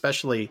community,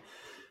 especially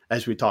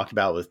as we talked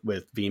about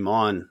with Veeam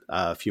On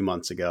a few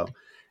months ago,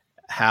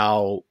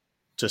 how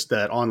just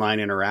that online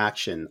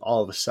interaction,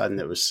 all of a sudden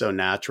it was so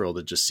natural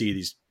to just see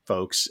these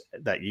folks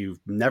that you've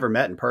never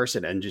met in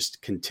person and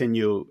just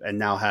continue and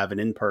now have an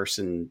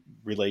in-person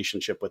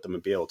relationship with them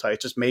and be able to talk.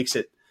 It just makes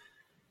it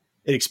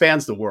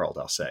expands the world,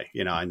 I'll say.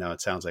 I know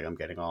it sounds like I'm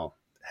getting all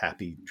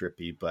happy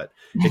drippy, but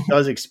it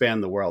does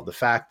expand the world. The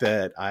fact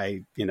that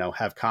I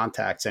have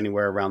contacts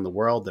anywhere around the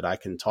world that I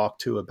can talk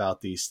to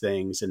about these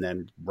things and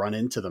then run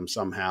into them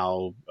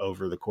somehow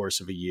over the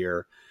course of a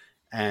year,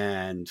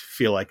 and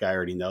feel like I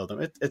already know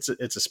them. It's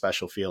a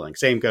special feeling.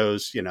 Same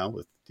goes,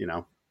 with,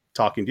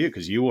 talking to you,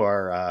 because you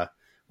are,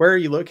 where are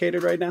you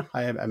located right now?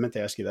 I meant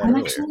to ask you that I'm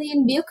earlier. actually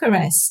in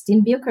Bucharest.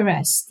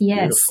 Yes,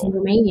 Beautiful. in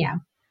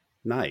Romania.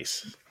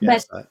 Nice. But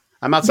Yes.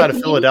 I'm the outside of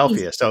communities,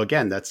 Philadelphia. So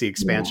again, that's the yeah,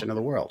 expansion of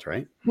the world,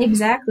 right?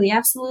 exactly,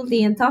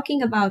 absolutely. And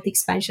talking about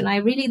expansion, I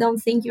really don't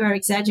think you are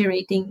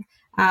exaggerating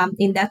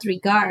in that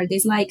regard.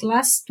 It's like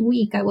last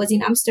week I was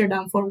in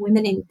Amsterdam for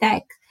Women in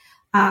Tech,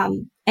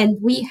 and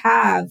we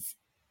have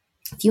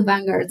a few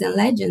Vanguards and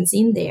Legends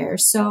in there.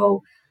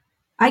 So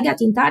I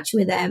got in touch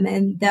with them,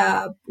 and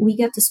we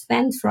got to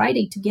spend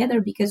Friday together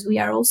because we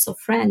are also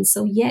friends.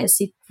 So yes,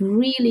 it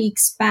really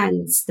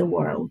expands the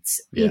world.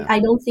 Yeah. I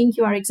don't think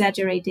you are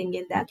exaggerating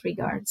in that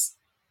regards.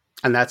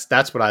 And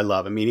that's what I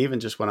love. I mean, even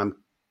just when I'm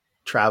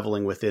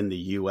traveling within the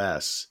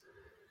US,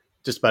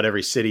 just about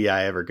every city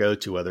I ever go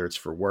to, whether it's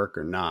for work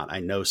or not,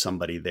 I know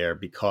somebody there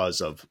because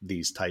of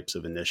these types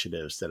of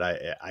initiatives that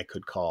I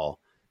could call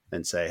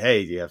and say,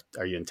 hey,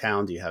 are you in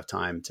town? Do you have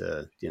time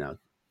to,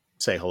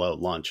 say hello,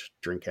 lunch,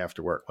 drink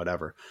after work,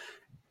 whatever.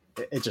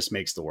 It just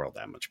makes the world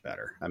that much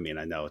better. I mean,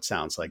 I know it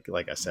sounds like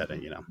I said,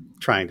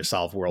 trying to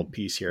solve world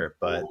peace here,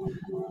 but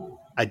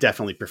I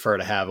definitely prefer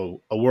to have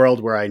a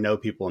world where I know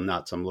people and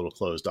not some little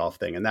closed off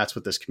thing. And that's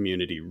what this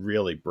community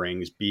really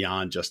brings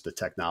beyond just the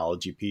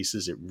technology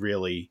pieces. It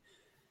really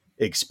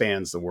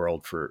expands the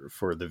world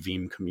for the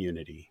Veeam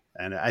community.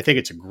 And I think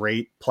it's a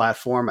great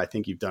platform. I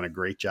think you've done a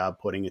great job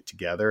putting it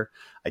together.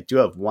 I do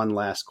have one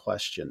last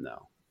question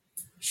though.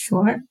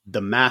 Sure.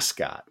 The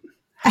mascot.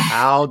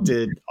 How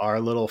did our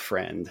little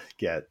friend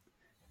get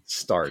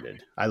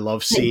started? I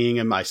love seeing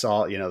him. I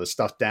saw, the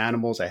stuffed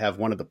animals. I have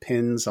one of the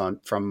pins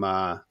from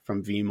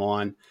Veeam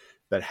on,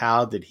 but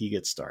how did he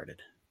get started?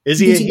 Is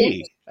he Did a you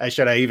get? he?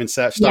 Should I even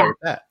start Yeah. with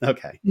that?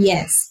 Okay.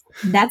 Yes,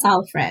 that's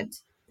Alfred.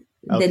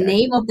 The Okay.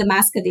 name of the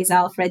mascot is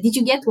Alfred. Did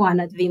you get one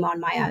at Veeam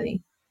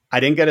Miami? I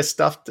didn't get a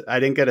stuffed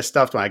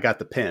one. I got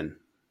the pin.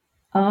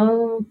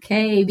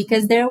 Okay,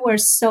 because there were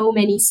so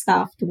many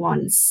stuffed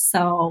ones.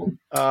 So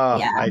Oh,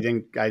 yeah. I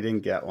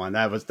didn't get one.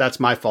 That's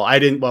my fault. I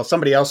didn't, well,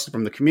 somebody else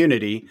from the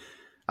community,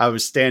 I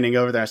was standing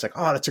over there. I was like,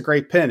 oh, that's a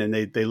great pin. And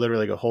they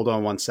literally go, hold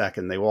on one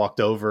second. They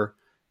walked over,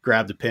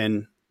 grabbed the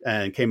pin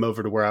and came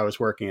over to where I was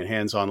working at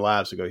Hands On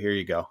Labs and go, here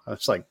you go. I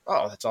was like,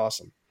 oh, that's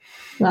awesome.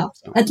 Well,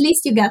 So, at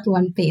least you got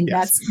one pin.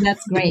 yes.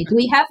 That's great.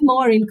 We have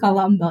more in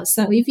Columbus.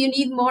 So if you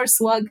need more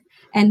swag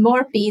and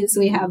more pins,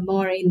 we have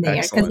more in there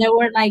because Excellent. there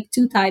were like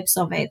two types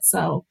of it.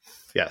 So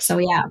Yes.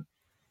 yeah.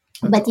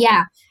 That's But awesome.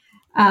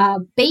 yeah,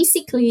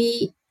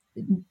 basically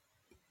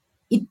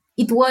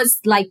it was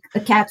like a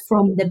cat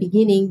from the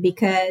beginning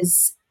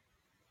because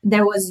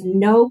there was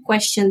no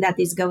question that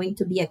is going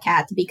to be a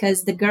cat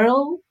because the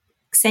girl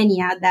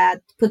Xenia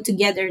that put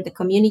together the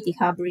community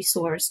hub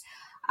resource,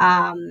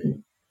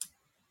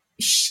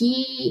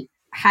 she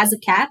has a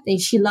cat and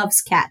she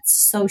loves cats.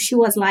 So she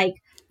was like,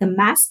 the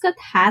mascot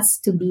has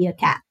to be a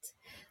cat.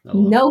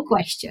 No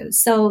question.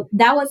 So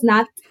that was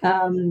not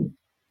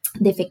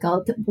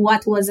difficult.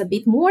 What was a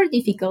bit more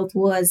difficult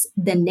was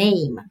the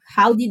name.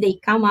 How did they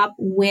come up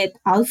with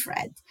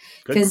Alfred?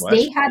 Good Because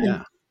they question.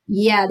 had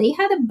they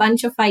had a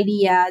bunch of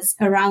ideas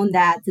around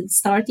that,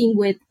 starting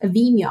with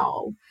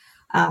Vimeo.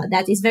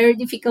 That is very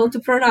difficult to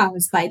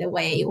pronounce, by the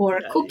way, or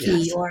Cookie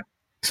Yes. or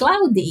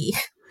Cloudy,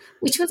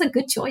 which was a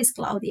good choice,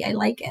 Cloudy. I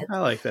like it. I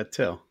like that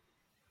too.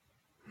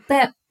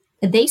 But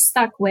they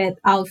stuck with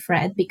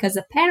Alfred because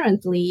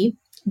apparently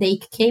they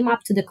came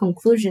up to the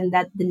conclusion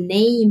that the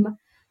name,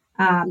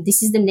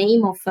 this is the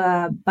name of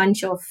a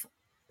bunch of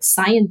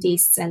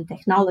scientists and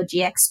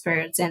technology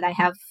experts. And I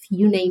have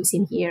few names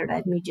in here.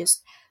 Let me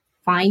just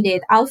find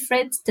it.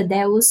 Alfred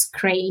Thaddeus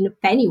Crane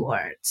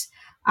Pennyworth,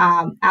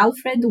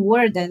 Alfred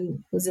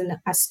Worden, who's an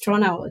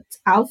astronaut,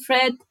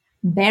 Alfred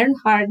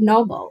Bernhard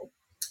Nobel,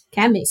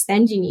 chemist,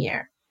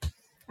 engineer.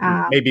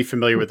 May be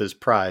familiar with his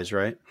prize,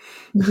 right?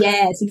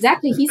 Yes,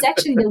 exactly. He's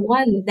actually the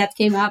one that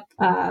came up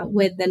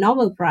with the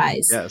Nobel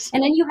Prize. Yes.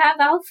 And then you have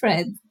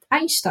Alfred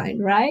Einstein,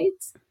 right?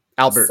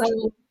 Albert.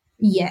 So,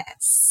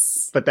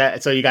 yes.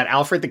 But so you got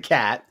Alfred the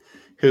cat,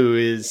 who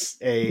is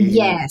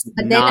a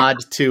but nod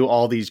to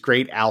all these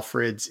great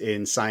Alfreds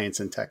in science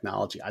and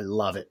technology. I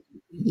love it.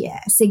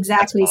 Yes,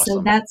 exactly. That's awesome.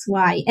 So that's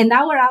why. And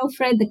our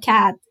Alfred the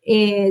cat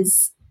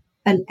is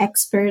an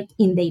expert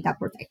in data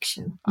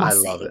protection. I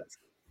love it.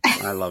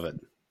 I love it.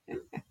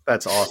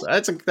 That's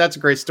awesome. That's a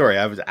great story.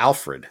 I was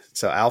Alfred.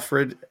 So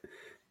Alfred,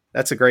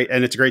 it's a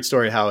great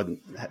story how,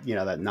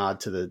 that nod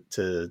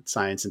to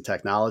science and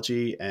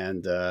technology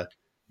and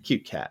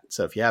cute cat.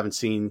 So if you haven't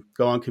seen,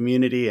 go on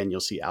Community and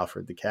you'll see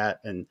Alfred the cat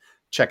and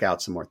check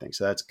out some more things.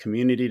 So that's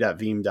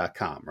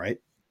community.veeam.com, right?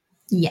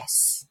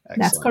 Yes,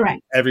 Excellent. That's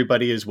correct.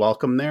 Everybody is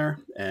welcome there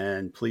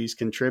and please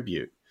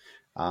contribute.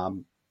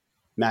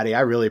 Maddie,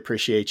 I really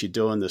appreciate you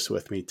doing this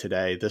with me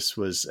today. This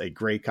was a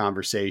great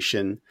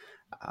conversation.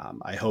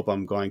 I hope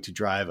I'm going to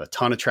drive a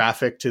ton of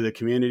traffic to the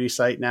community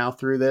site now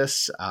through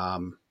this.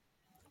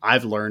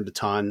 I've learned a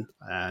ton,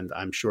 and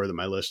I'm sure that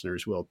my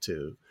listeners will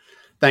too.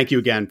 Thank you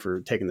again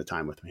for taking the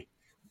time with me.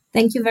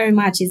 Thank you very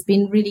much. It's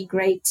been really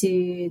great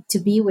to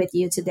be with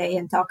you today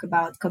and talk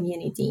about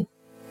community.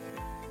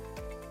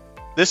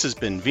 This has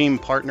been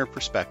Veeam Partner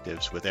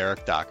Perspectives with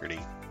Eric Doherty.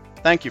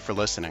 Thank you for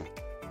listening.